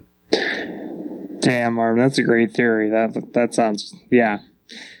guy's dead. Damn, Marvin, that's a great theory. That sounds, yeah,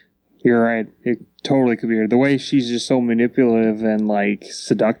 you're right. It totally could be her. The way she's just so manipulative and like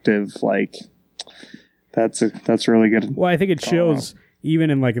seductive, like that's really good. Well, I think it shows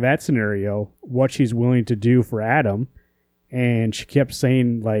even in like that scenario what she's willing to do for Adam, and she kept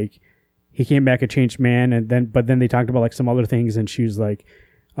saying like he came back a changed man, but then they talked about like some other things, and she was like,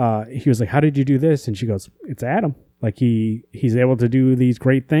 he was like, how did you do this? And she goes, it's Adam. Like he's able to do these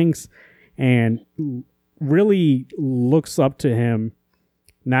great things, and really looks up to him,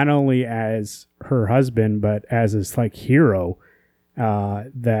 not only as her husband, but as his like hero,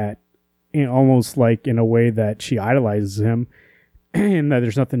 that almost like in a way that she idolizes him, and that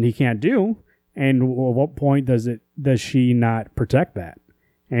there's nothing he can't do. And at what point does she not protect that?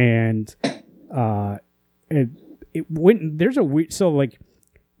 And it went, there's a weird, so like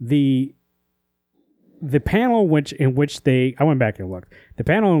the panel in which they, I went back and looked, the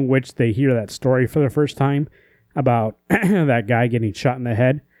panel in which they hear that story for the first time about that guy getting shot in the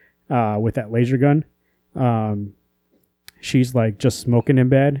head with that laser gun. She's like just smoking in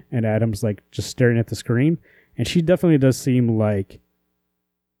bed, and Adam's like just staring at the screen, and she definitely does seem like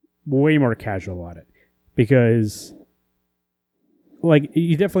way more casual on it, because like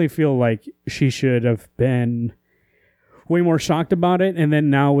you definitely feel like she should have been way more shocked about it. And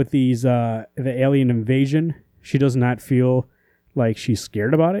then now with these the alien invasion, she does not feel like she's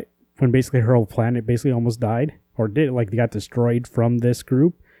scared about it, when basically her whole planet basically almost died, or they got destroyed from this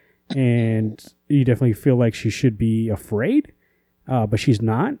group. And you definitely feel like she should be afraid, but she's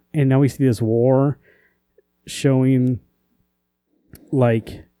not. And now we see this war showing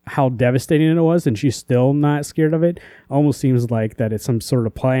like how devastating it was, and she's still not scared of it. Almost seems like that it's some sort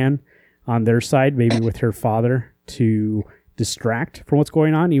of plan on their side, maybe with her father, to distract from what's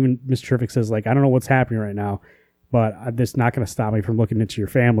going on. Even Mr. Terrific says, like, I don't know what's happening right now, but that's not going to stop me from looking into your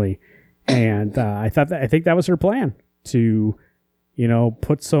family. And I think that was her plan, to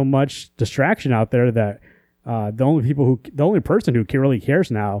put so much distraction out there that the only person who really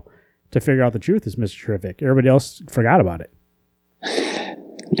cares now to figure out the truth is Mr. Terrific. Everybody else forgot about it.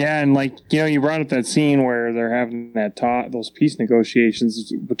 Yeah, and you brought up that scene where they're having that those peace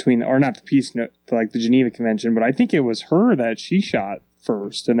negotiations between, or not the the Geneva Convention, but I think it was her that she shot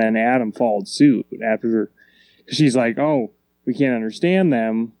first, and then Adam followed suit after, because she's like, "Oh, we can't understand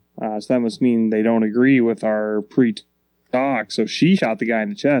them, so that must mean they don't agree with our pre-talk." So she shot the guy in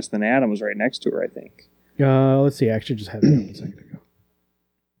the chest, and Adam was right next to her, I think. Let's see. I actually just had that a second ago.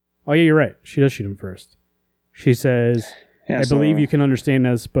 Oh yeah, you're right. She does shoot him first. She says. I believe you can understand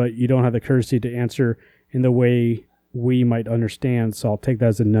us, but you don't have the courtesy to answer in the way we might understand, so I'll take that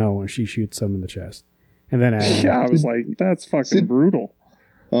as a no, and she shoots him in the chest. And then I was like, that's fucking brutal.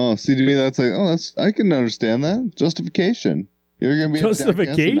 Oh, see, to me, that's like, I can understand that. Justification. You're going to be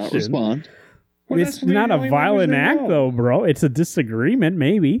justification. Not respond. Well, it's not a violent act, though, bro. It's a disagreement,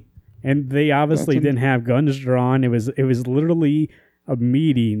 maybe. And they obviously didn't have guns drawn. It was literally a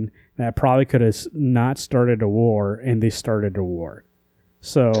meeting that probably could have not started a war, and they started a war.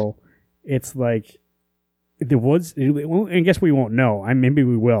 So it's like I guess we won't know. Maybe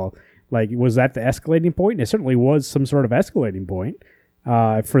we will. Like, was that the escalating point? It certainly was some sort of escalating point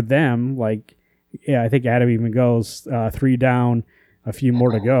for them. Like, yeah, I think Adam even goes 3 down, a few more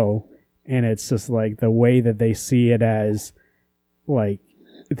to go, and it's just like the way that they see it as like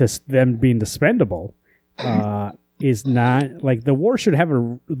them being dispendable. Is not like the war should have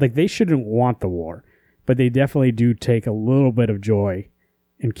they shouldn't want the war, but they definitely do take a little bit of joy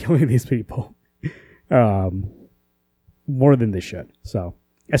in killing these people, more than they should. So,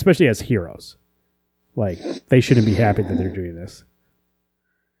 especially as heroes, like they shouldn't be happy that they're doing this.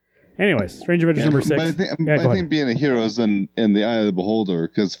 Anyways, Strange Adventures number 6. I think being a hero is in the eye of the beholder,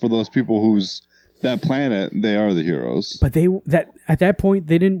 because for those people who's that planet, they are the heroes. But at that point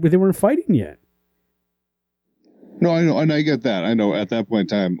they weren't fighting yet. No, I know, and I get that. I know at that point in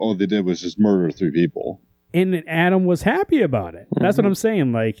time, all they did was just murder 3 people. And Adam was happy about it. That's what I'm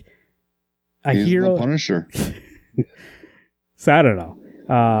saying. Like, He's hero. The Punisher. So I don't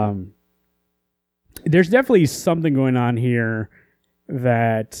know. There's definitely something going on here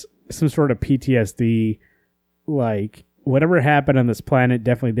that some sort of PTSD, like whatever happened on this planet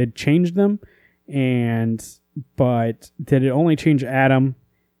definitely did change them. But did it only change Adam,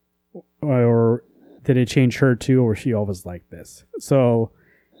 or did it change her too, or was she always like this? So,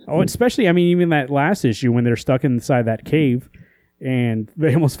 especially, even that last issue when they're stuck inside that cave and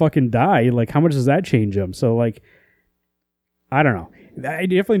they almost fucking die. Like, how much does that change them? So, like, I don't know. I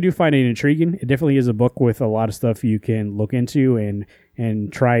definitely do find it intriguing. It definitely is a book with a lot of stuff you can look into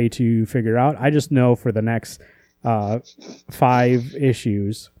and try to figure out. I just know for the next 5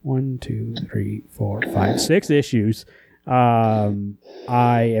 issues, 1, 2, 3, 4, 5, 6 issues, I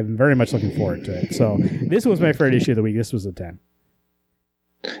am very much looking forward to it. So this was my favorite issue of the week. This was a 10.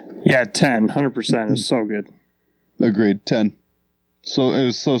 Yeah, 10, 100%. It's so good. Agreed, 10. So it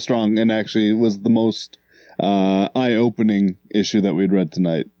was so strong, and actually was the most eye-opening issue that we'd read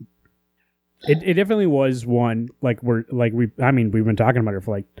tonight. It definitely was one we've been talking about it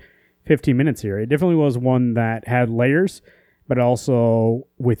for like 15 minutes here. It definitely was one that had layers, but also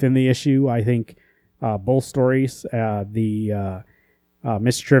within the issue, I think both stories, the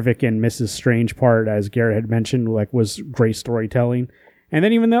Miss Trivik and Mrs. Strange part, as Garrett had mentioned, was great storytelling. And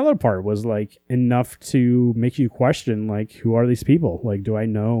then even the other part was enough to make you question, who are these people? Do I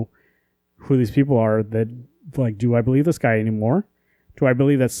know who these people are? That do I believe this guy anymore? Do I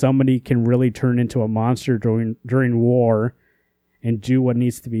believe that somebody can really turn into a monster during war and do what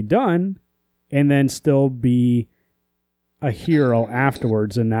needs to be done, and then still be a hero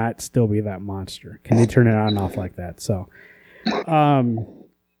afterwards and not still be that monster? Can they turn it on and off like that? So,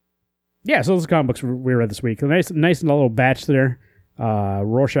 yeah. So those are comic books we read this week. A nice little batch there.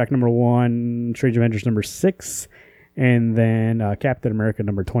 Rorschach number 1, Strange Adventures number 6, and then Captain America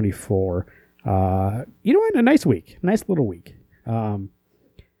number 24. A nice week, nice little week.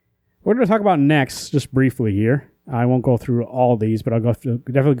 We're going to talk about next, just briefly here. I won't go through all these, but I'll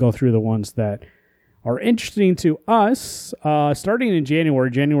definitely go through the ones that are interesting to us. Starting in January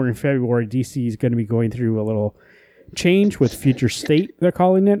and February, DC is going to be going through a little change with Future State, they're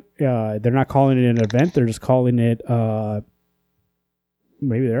calling it. They're not calling it an event, they're just calling it...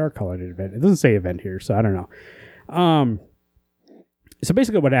 maybe they are calling it an event. It doesn't say event here, so I don't know. So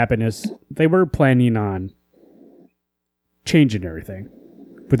basically what happened is they were planning on changing everything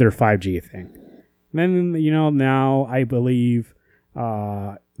with their 5G thing. And then, now I believe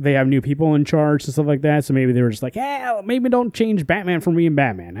they have new people in charge and stuff like that. So maybe they were just like, maybe don't change Batman for me and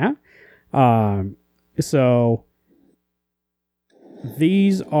Batman, huh? So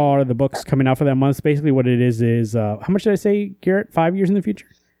these are the books coming out for that month. Basically what it is how much did I say, Garrett? 5 years in the future?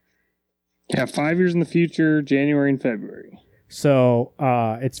 Yeah, 5 years in the future, January and February. So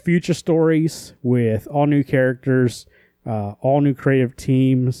it's future stories with all new characters, all new creative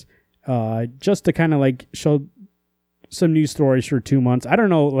teams, just to kind of like show some new stories for 2 months. I don't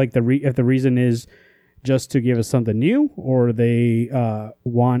know, like if the reason is just to give us something new, or they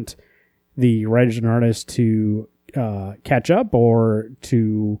want the writers and artists to catch up, or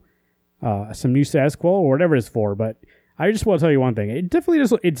to some new status quo, or whatever it's for. But I just want to tell you one thing: it's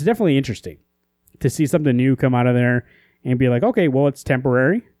definitely interesting to see something new come out of there and be like, okay, well, it's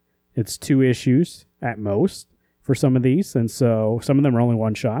temporary. It's 2 issues at most for some of these, and so some of them are only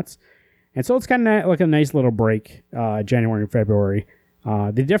one shots. And so it's kind of like a nice little break, January and February.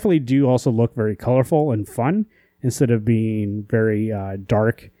 They definitely do also look very colorful and fun instead of being very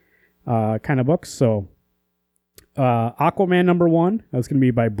dark kind of books. So Aquaman #1, that's going to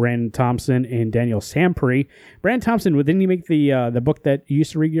be by Brandon Thompson and Daniel Sampry. Brandon Thompson, didn't he make the book that you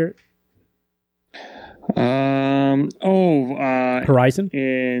used to read, Garrett? Horizon?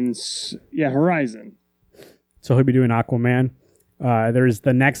 Horizon. So he'll be doing Aquaman. There's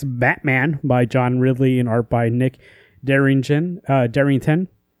The Next Batman by John Ridley and art by Nick Darrington. And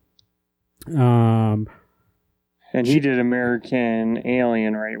he did American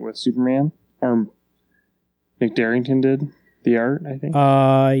Alien, right, with Superman? Or Nick Darrington did the art, I think?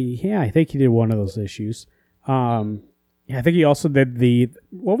 Yeah, I think he did one of those issues. I think he also did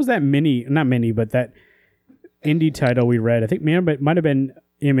what was that but that indie title we read? I think it might have been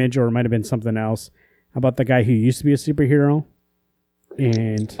Image, or it might have been something else, about the guy who used to be a superhero.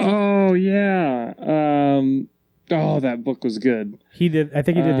 And that book was good. I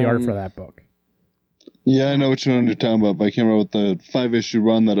think he did the art for that book. Yeah, I know which one you're talking about, but I can't remember what the 5-issue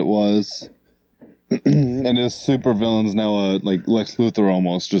run that it was. And his supervillain's now like Lex Luthor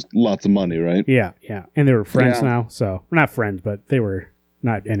almost, just lots of money, right? Yeah. And they were friends now, so we're not friends, but they were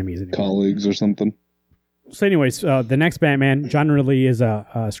not enemies anymore. Colleagues or something. So anyways, The Next Batman, John Ridley is a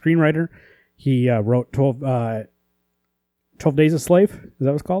screenwriter. He wrote 12 Days a Slave. Is that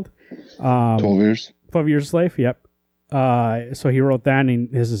what it's called? 12 years. 12 Years a Slave, yep. So he wrote that,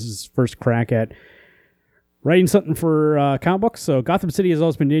 and this is his first crack at writing something for comic books. So Gotham City has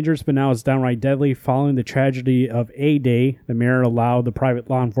always been dangerous, but now it's downright deadly. Following the tragedy of A-Day, the mayor allowed the private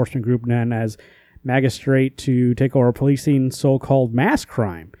law enforcement group known as Magistrate to take over policing so-called mass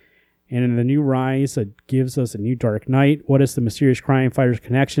crime. And in the new Rise, it gives us a new Dark Knight. What is the mysterious crime fighter's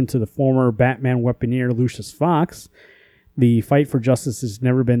connection to the former Batman weaponeer Lucius Fox? The fight for justice has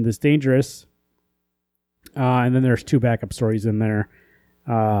never been this dangerous. And then there's 2 backup stories in there.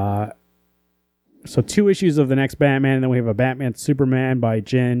 So 2 issues of The Next Batman, and then we have a Batman Superman by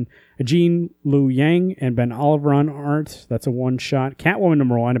Jean Lu Yang and Ben Oliver on art. That's a one-shot. Catwoman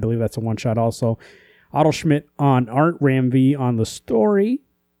 #1, I believe that's a one-shot also. Otto Schmidt on art, Ram V on the story.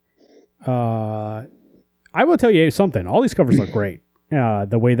 I will tell you something. All these covers look great.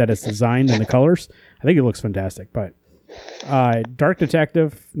 The way that it's designed and the colors, I think it looks fantastic. But Dark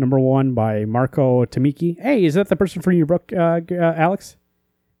Detective #1 by Marco Tamiki. Hey, is that the person from your book, Alex?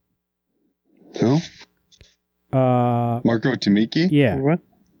 Who? Marco Tamiki? Yeah.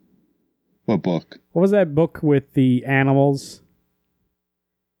 What book? What was that book with the animals?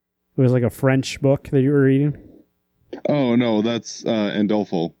 It was like a French book that you were reading. Oh, no, that's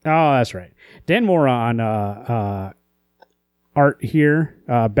Andolfo. Oh, that's right. Dan Mora on art here.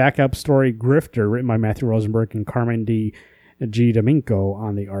 Backup story Grifter, written by Matthew Rosenberg and Carmen G. Domingo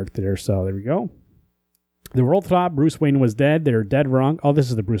on the art there. So there we go. The world thought Bruce Wayne was dead. They're dead wrong. Oh, this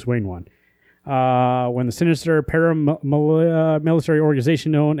is the Bruce Wayne one. When the sinister paramilitary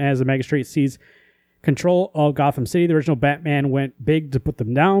organization known as the Magistrate seized control of Gotham City, the original Batman went big to put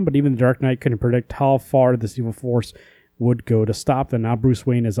them down, but even the Dark Knight couldn't predict how far this evil force would go to stop them. Now Bruce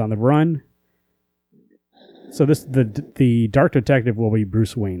Wayne is on the run. So the Dark Detective will be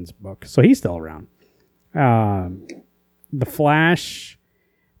Bruce Wayne's book. So he's still around. The Flash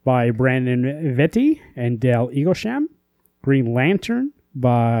by Brandon Vetti and Dale Eaglesham. Green Lantern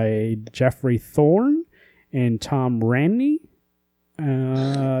by Jeffrey Thorne and Tom Raney.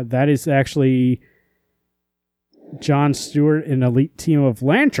 That is actually John Stewart, an elite team of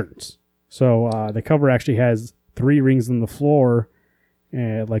lanterns. So the cover actually has 3 rings on the floor,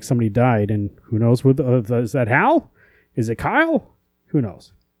 like somebody died, and who knows who is that? Hal? Is it Kyle? Who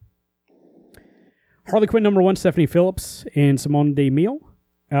knows? Harley Quinn #1, Stephanie Phillips and Simone DeMille.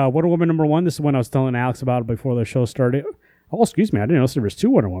 Wonder Woman #1. This is one I was telling Alex about before the show started. Oh, excuse me, I didn't know there was 2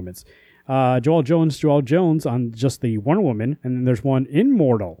 Wonder Womans. Joel Jones on just the Wonder Woman, and then there's one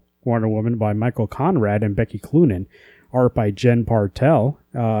Immortal Wonder Woman by Michael Conrad and Becky Cloonan, art by Jen Bartel.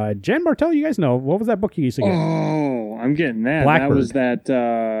 Jen Bartel, you guys know, what was that book you used to get? Oh, I'm getting that. Blackbird. That was that...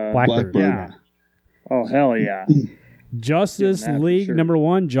 Blackbird. Yeah. Oh, hell yeah. Justice Getting that for League sure.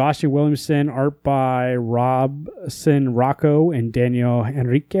 #1, Joshua Williamson, art by Robson Rocco and Daniel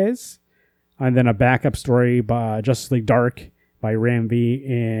Henriquez. And then a backup story by Justice League Dark by Ram V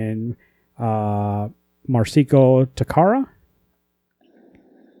and Marcico Takara.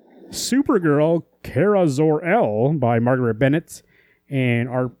 Supergirl Kara Zor-El by Margaret Bennett and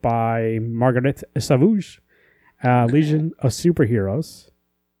art by Margaret Savouge. Legion of Superheroes.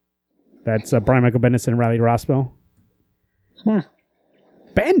 That's Brian Michael Bendis and Riley Rossmo.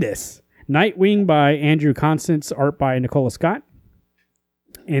 Bendis. Nightwing by Andrew Constance, art by Nicola Scott.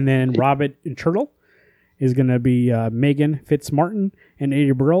 And then Robert Turtle is going to be Megan Fitzmartin and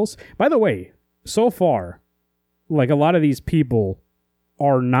Ada Burrows. By the way, so far, like a lot of these people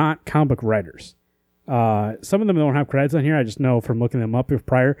are not comic book writers. Some of them don't have credits on here. I just know from looking them up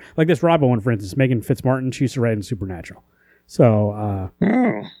prior. Like this Robin one, for instance, Megan Fitzmartin, she used to write in Supernatural. So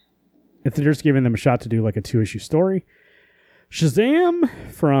if they're just giving them a shot to do like a 2-issue story. Shazam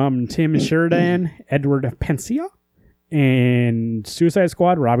from Tim Sheridan, Edward Pencia. And Suicide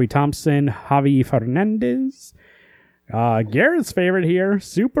Squad, Robbie Thompson, Javi Fernandez. Garrett's favorite here,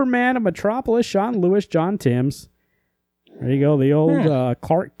 Superman of Metropolis, Sean Lewis, John Timms. There you go. The old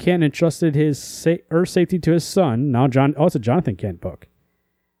Clark Kent entrusted his Earth safety to his son. Now it's a Jonathan Kent book.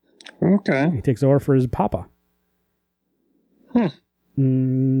 Okay. He takes over for his papa.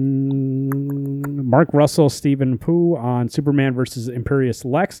 Mark Russell, Stephen Pooh on Superman versus Imperious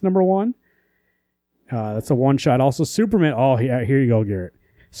Lex #1. That's a one-shot. Also, Superman. Oh, yeah, here you go, Garrett.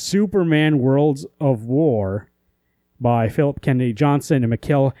 Superman Worlds of War by Philip Kennedy Johnson and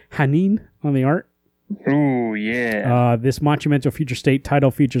Mikhail Hanin on the art. Oh, yeah. This monumental future state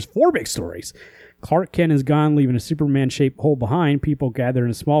title features 4 big stories. Clark Kent is gone, leaving a Superman-shaped hole behind. People gather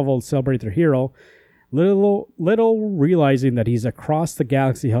in Smallville to celebrate their hero. Little realizing that he's across the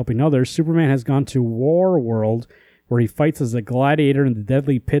galaxy helping others, Superman has gone to War World, where he fights as a gladiator in the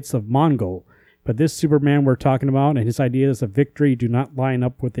deadly pits of Mongol. But this Superman we're talking about and his ideas of victory do not line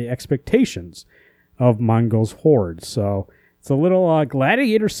up with the expectations of Mongol's hordes. So it's a little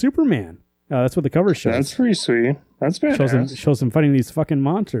gladiator Superman. That's what the cover shows. That's pretty sweet. That's badass. Shows him fighting these fucking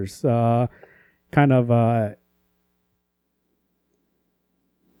monsters. Oh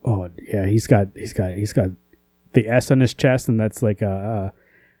yeah, he's got the S on his chest, and that's like a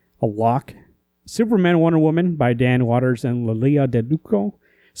lock. Superman Wonder Woman by Dan Waters and Lilia DeLuco.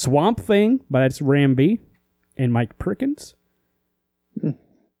 Swamp Thing by that's Ram B and Mike Perkins.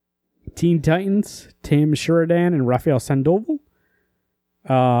 Teen Titans, Tim Sheridan and Rafael Sandoval.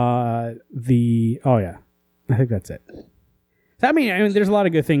 I think that's it. I mean, there's a lot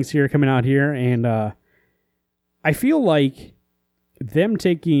of good things here coming out here, and I feel like them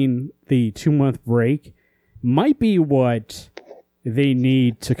taking the 2-month break might be what they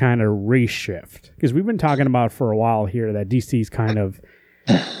need to kind of reshift, because we've been talking about for a while here that DC's kind of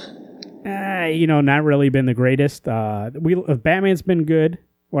not really been the greatest. Batman's been good,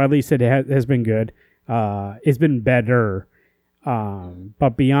 or at least it has been good. It's been better.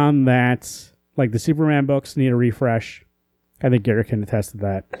 But beyond that, like the Superman books need a refresh. I think Garrett can attest to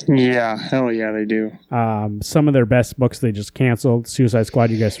that. Yeah, hell yeah, they do. Some of their best books they just canceled. Suicide Squad,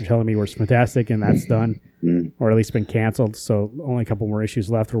 you guys were telling me, was fantastic, and that's done. Or at least been canceled. So only a couple more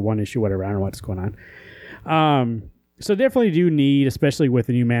issues left, or 1 issue, whatever. I don't know what's going on. So definitely do need, especially with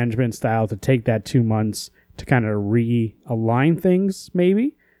the new management style, to take that 2 months to kind of realign things,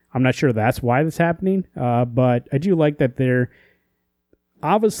 maybe. I'm not sure that's why that's happening, but I do like that they're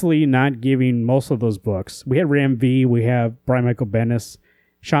obviously not giving most of those books. We have Ram V, we have Brian Michael Bendis,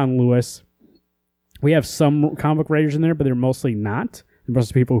 Sean Lewis. We have some comic writers in there, but they're mostly not. They're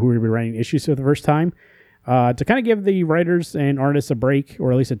mostly people who are writing issues for the first time. To kind of give the writers and artists a break,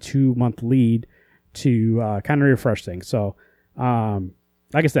 or at least a 2-month lead, to kind of refresh things. So,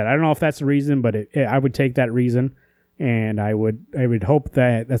 like I said, I don't know if that's the reason, but I would take that reason, and I would hope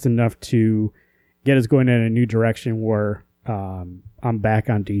that that's enough to get us going in a new direction where I'm back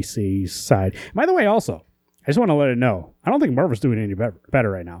on DC's side. By the way, also, I just want to let it know, I don't think Marvel's doing any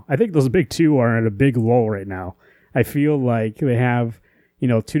better right now. I think those big two are at a big lull right now. I feel like they have,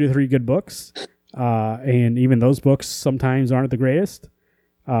 2 to 3 good books, and even those books sometimes aren't the greatest.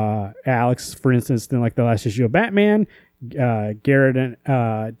 Alex, for instance, didn't like the last issue of Batman. Garrett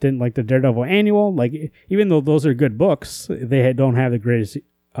didn't like the Daredevil Annual. Like, even though those are good books, they don't have the greatest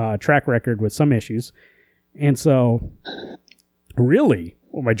track record with some issues. And so, really,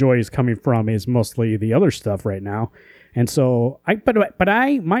 what my joy is coming from is mostly the other stuff right now. And so, you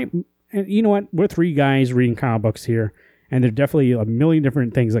know what? We're 3 guys reading comic books here, and there's definitely a million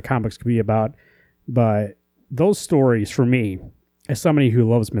different things that comics could be about. But those stories, for me, as somebody who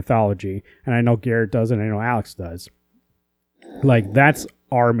loves mythology, and I know Garrett does, and I know Alex does, Like, that's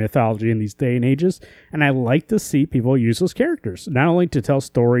our mythology in these day and ages. And I like to see people use those characters, not only to tell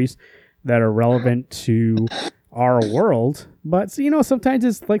stories that are relevant to our world, but, you know, sometimes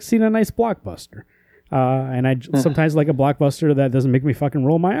it's like seeing a nice blockbuster. And I sometimes like a blockbuster that doesn't make me fucking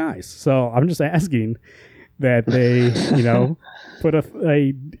roll my eyes. So I'm just asking that they, you know, put a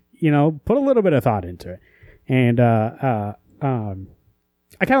little bit of thought into it. And I kind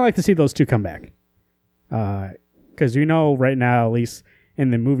of like to see those two come back. Because, you know, right now, at least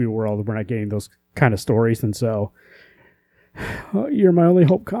in the movie world, we're not getting those kind of stories. And so, you're my only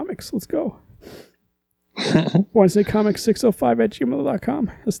hope, comics. Let's go.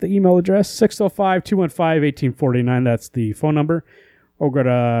 WednesdayComics605@gmail.com. That's the email address. 605-215-1849. That's the phone number. Or go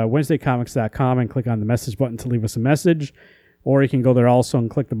to WednesdayComics.com and click on the message button to leave us a message. Or you can go there also and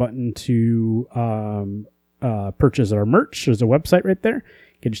click the button to purchase our merch. There's a website right there.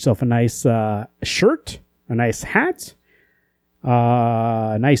 Get yourself a nice shirt, a nice hat,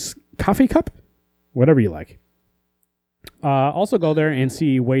 a nice coffee cup, whatever you like. Also go there and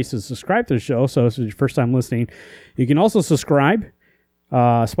see ways to subscribe to the show. So if it's your first time listening, you can also subscribe.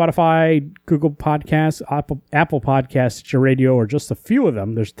 Spotify, Google Podcasts, Apple Podcasts, Stitcher Radio, or just a few of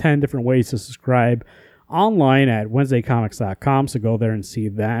them. There's 10 different ways to subscribe online at WednesdayComics.com. So go there and see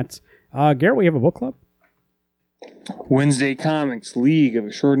that. Garrett, we have a book club. Wednesday Comics League of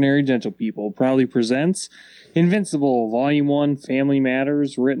Extraordinary Gentle People proudly presents Invincible, Volume 1, Family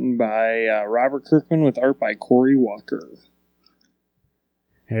Matters, written by Robert Kirkman with art by Corey Walker.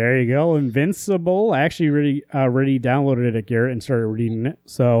 There you go, Invincible. I actually already downloaded it, Garrett, and started reading it.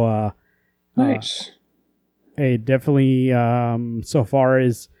 So, nice. It definitely, so far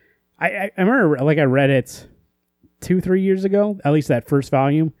is... I remember, like, I read it 2-3 years ago, at least that first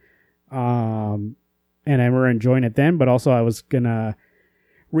volume. And I remember enjoying it then, but also I was going to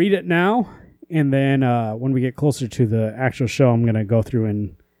read it now. And then when we get closer to the actual show, I'm going to go through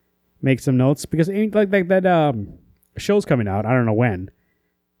and make some notes because like that show's coming out. I don't know when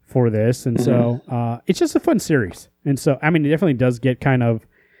for this. And so it's just a fun series. And so, I mean, it definitely does get kind of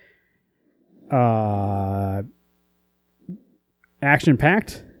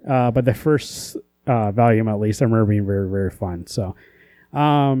action-packed. But the first volume, at least, I remember being very, very fun. So,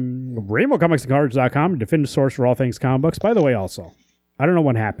 RainbowComicsandCards.com, definitive source for all things comic books. By the way, also, I don't know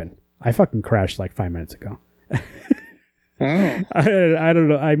what happened. I fucking crashed like 5 minutes ago. I don't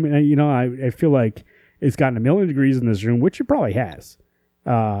know. I mean, you know, I feel like it's gotten 1,000,000 degrees in this room, which it probably has.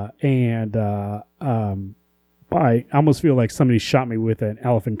 I almost feel like somebody shot me with an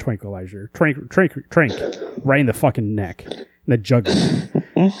elephant tranquilizer. Trank, right in the fucking neck. The jugular.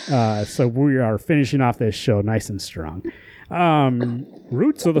 So we are finishing off this show nice and strong.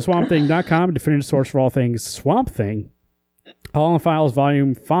 Roots of the Swamp Thing.com, definitive source for all things Swamp Thing. Holland Files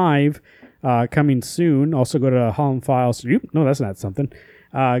Volume 5 coming soon. Also go to Holland Files. No, that's not something.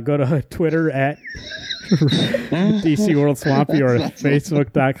 Go to Twitter at DC World Swampy or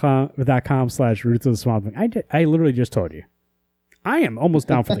Facebook.com/Roots of the Swamp Thing. I literally just told you. I am almost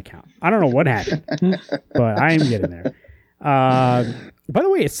down for the count. I don't know what happened, but I am getting there. By the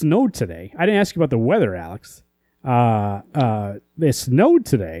way, it snowed today. I didn't ask you about the weather, Alex. It snowed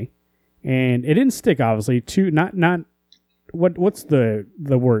today, and it didn't stick. Obviously, what's the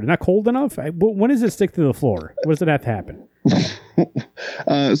word? Not cold enough. When does it stick to the floor? When does it have to happen?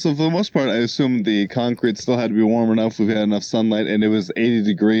 So for the most part, I assume the concrete still had to be warm enough. We've had enough sunlight, and it was 80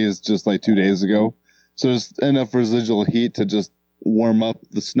 degrees just like 2 days ago. So there's enough residual heat to just warm up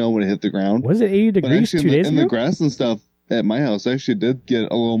the snow when it hit the ground. Was it 80 degrees 2 days ago? And the grass and stuff at my house actually did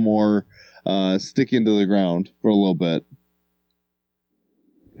get a little more sticking to the ground for a little bit.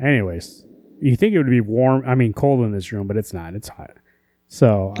 Anyways, you think it would be warm? I mean, cold in this room, but it's not. It's hot.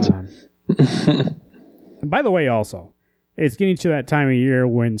 So, by the way, also, it's getting to that time of year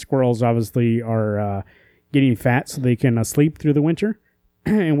when squirrels obviously are getting fat so they can sleep through the winter.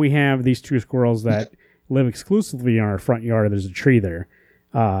 And we have these two squirrels that live exclusively in our front yard. There's a tree there.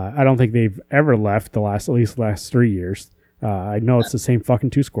 I don't think they've ever left at least the last 3 years. I know it's the same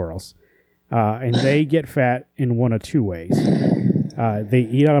fucking two squirrels. And they get fat in one of two ways. They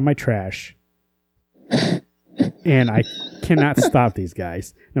eat out of my trash. And I cannot stop these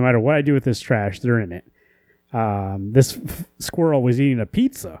guys. No matter what I do with this trash, they're in it. This squirrel was eating a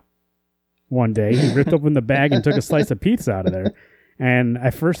pizza one day. He ripped open the bag and took a slice of pizza out of there. And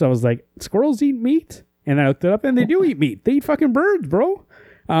at first I was like, squirrels eat meat? And I looked it up, and they do eat meat. They eat fucking birds, bro.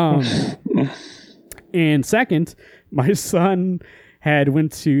 And second, my son had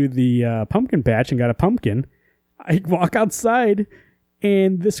went to the pumpkin patch and got a pumpkin. I walk outside,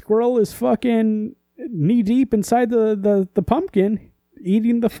 and the squirrel is fucking knee deep inside the pumpkin,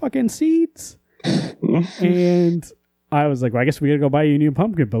 eating the fucking seeds. And I was like, well, I guess we got to go buy you a new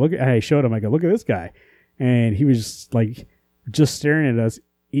pumpkin. But look, I showed him, I go, look at this guy. And he was just staring at us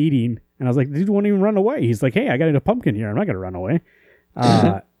eating. And I was like, dude won't even run away. He's like, hey, I got a pumpkin here. I'm not going to run away.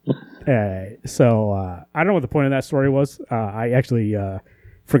 So I don't know what the point of that story was. I actually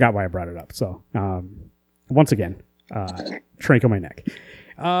forgot why I brought it up. So once again, shrink on my neck.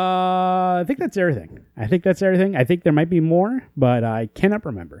 I think that's everything. I think there might be more, but I cannot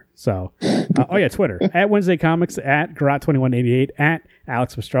remember. So, Twitter at Wednesday Comics, at Garot2188, at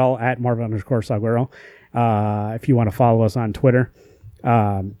Alex Pastrell, at Marvin_Saguero. If you want to follow us on Twitter,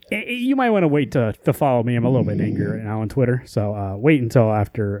 you might want to wait to follow me. I'm a little bit angry right now on Twitter, so wait until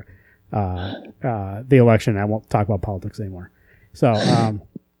after the election. I won't talk about politics anymore. So,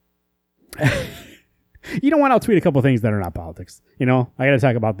 you know what? I'll tweet a couple of things that are not politics. I got to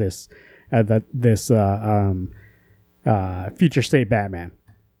talk about this future state Batman.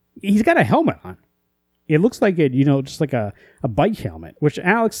 He's got a helmet on. It looks like it, just like a bike helmet. Which,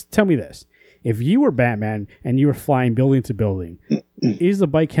 Alex, tell me this: if you were Batman and you were flying building to building, is the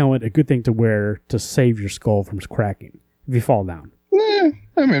bike helmet a good thing to wear to save your skull from cracking if you fall down?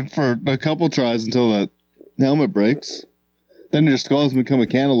 I mean, for a couple tries until that helmet breaks. Then your skull's become a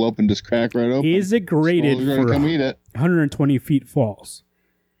cantaloupe and just crack right open. Is it graded for 120 feet falls?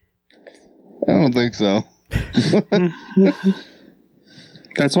 I don't think so.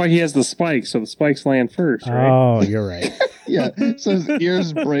 That's why he has the spikes, so the spikes land first, right? Oh, you're right. Yeah, so his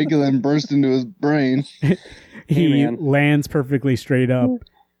ears break and then burst into his brain. He lands perfectly straight up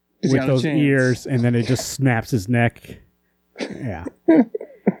with those ears, and then it just snaps his neck. Yeah.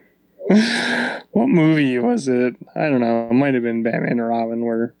 What movie was it? I don't know. It might have been Batman and Robin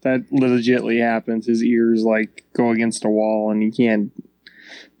where that legitly happens. His ears go against a wall and he can't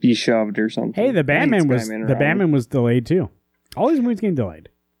be shoved or something. Hey, the Batman was delayed too. All these movies getting delayed.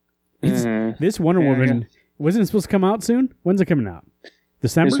 This Wonder Woman wasn't it supposed to come out soon? When's it coming out?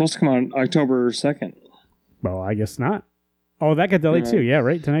 December? It's supposed to come out October 2nd. Well, I guess not. Oh, that got delayed too. Yeah,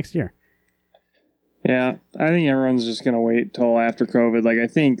 right, to next year. Yeah, I think everyone's just going to wait till after COVID. I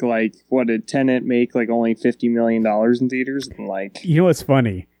think, what did Tenet make, only $50 million in theaters? And, you know what's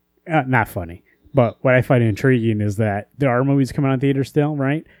funny? Not funny, but what I find intriguing is that there are movies coming out in theaters still,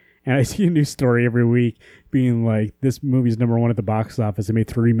 right? And I see a new story every week being this movie's number one at the box office. It made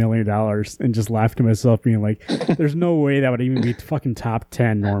 $3 million, and just laughed to myself being there's no way that would even be fucking top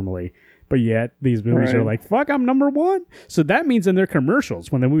 10 normally. But yet, these movies are fuck, I'm number one. So that means in their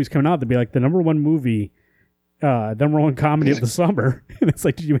commercials, when the movie's coming out, they'll be the number one movie, number one comedy of the summer. And it's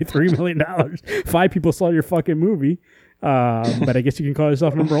did you make $3 million? 5 people saw your fucking movie. But I guess you can call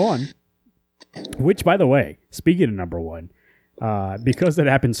yourself number one. Which, by the way, speaking of number one, because it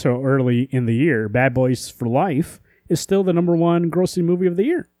happened so early in the year, Bad Boys for Life is still the number one grossing movie of the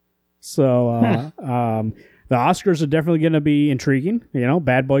year. So, the Oscars are definitely going to be intriguing.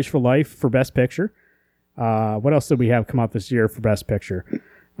 Bad Boys for Life for Best Picture. What else did we have come out this year for Best Picture?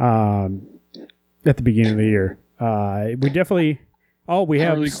 At the beginning of the year. We definitely... Oh, we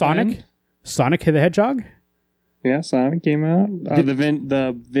have Sonic. Sonic the Hedgehog. Yeah, Sonic came out.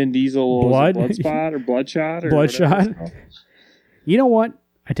 The Vin Diesel Bloodspot or Bloodshot? Bloodshot. You know what?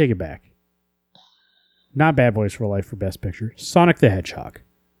 I take it back. Not Bad Boys for Life for Best Picture. Sonic the Hedgehog.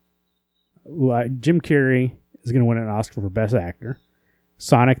 Jim Carrey is going to win an Oscar for Best Actor.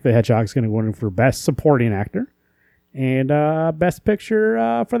 Sonic the Hedgehog is going to win for Best Supporting Actor. And Best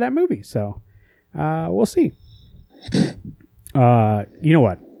Picture for that movie. So, we'll see. You know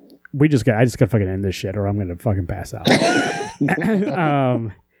what? I just got to fucking end this shit or I'm going to fucking pass out.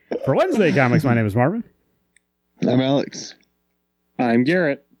 For Wednesday Comics, my name is Marvin. I'm Alex. I'm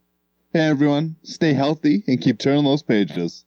Garrett. Hey, everyone. Stay healthy and keep turning those pages.